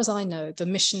as far as I know, the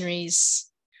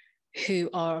missionaries who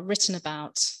are written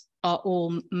about are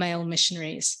all male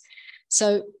missionaries.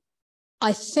 So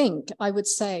I think I would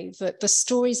say that the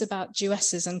stories about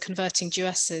Jewesses and converting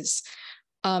Jewesses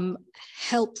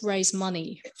help raise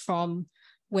money from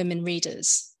women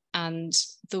readers and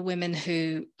the women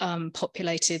who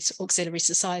populated auxiliary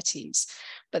societies.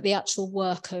 But the actual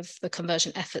work of the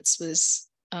conversion efforts was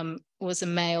a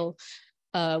male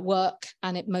work,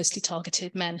 and it mostly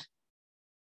targeted men.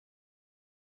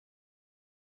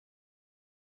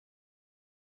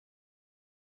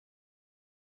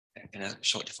 And a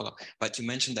short follow-up, but you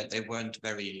mentioned that they weren't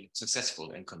very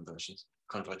successful in converting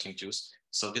Jews.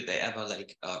 So did they ever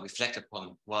reflect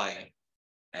upon why,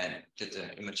 and did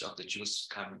the image of the Jews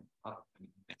come up?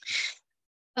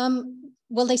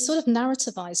 Well, they sort of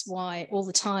narrativize why all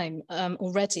the time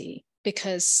already,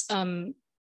 because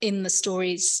in the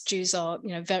stories, Jews are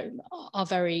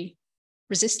very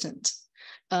resistant.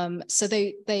 So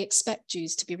they expect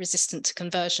Jews to be resistant to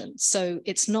conversion. So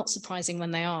it's not surprising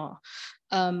when they are.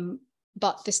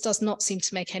 But this does not seem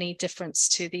to make any difference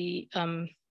to the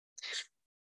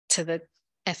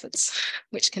efforts,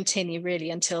 which continue really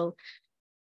until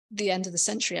the end of the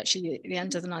century, actually the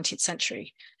end of the 19th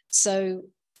century. So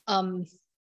I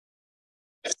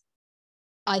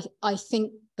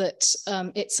think that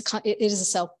it is a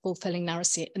self-fulfilling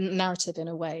narrative in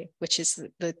a way, which is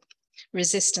the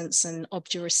resistance and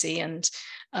obduracy and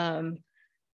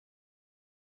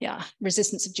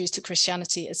resistance of Jews to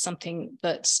Christianity is something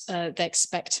that they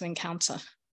expect to encounter.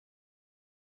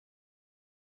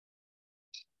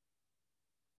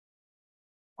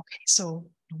 Okay, so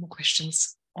no more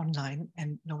questions. online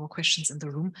and no more questions in the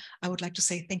room, I would like to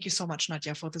say thank you so much,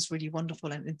 Nadia, for this really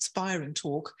wonderful and inspiring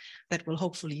talk that will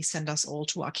hopefully send us all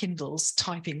to our Kindles,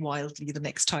 typing wildly the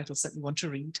next titles that we want to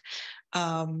read.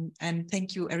 And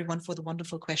thank you everyone for the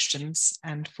wonderful questions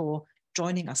and for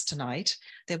joining us tonight.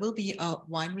 There will be a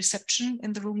wine reception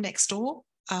in the room next door,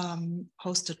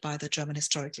 hosted by the German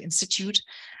Historical Institute.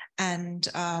 And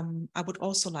I would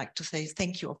also like to say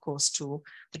thank you, of course, to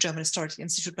the German Historical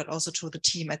Institute, but also to the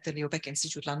team at the Leo Baeck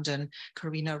Institute London,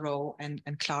 Karina Rowe and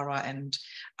Clara, and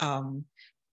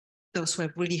those who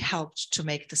have really helped to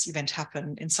make this event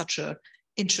happen in such an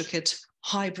intricate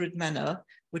hybrid manner,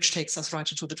 which takes us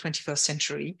right into the 21st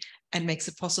century and makes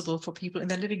it possible for people in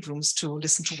their living rooms to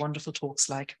listen to wonderful talks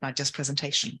like Nadia's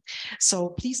presentation. So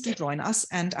please do join us.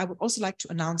 And I would also like to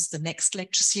announce the next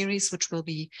lecture series, which will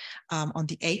be on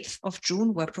the 8th of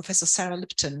June, where Professor Sarah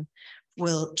Lipton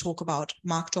will talk about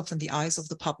Marked Off in the Eyes of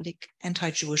the Public,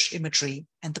 Anti-Jewish Imagery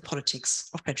and the Politics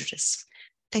of Prejudice.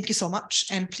 Thank you so much.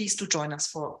 And please do join us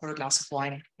for a glass of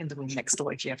wine in the room next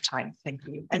door if you have time. Thank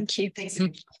you. Thank you. Thanks.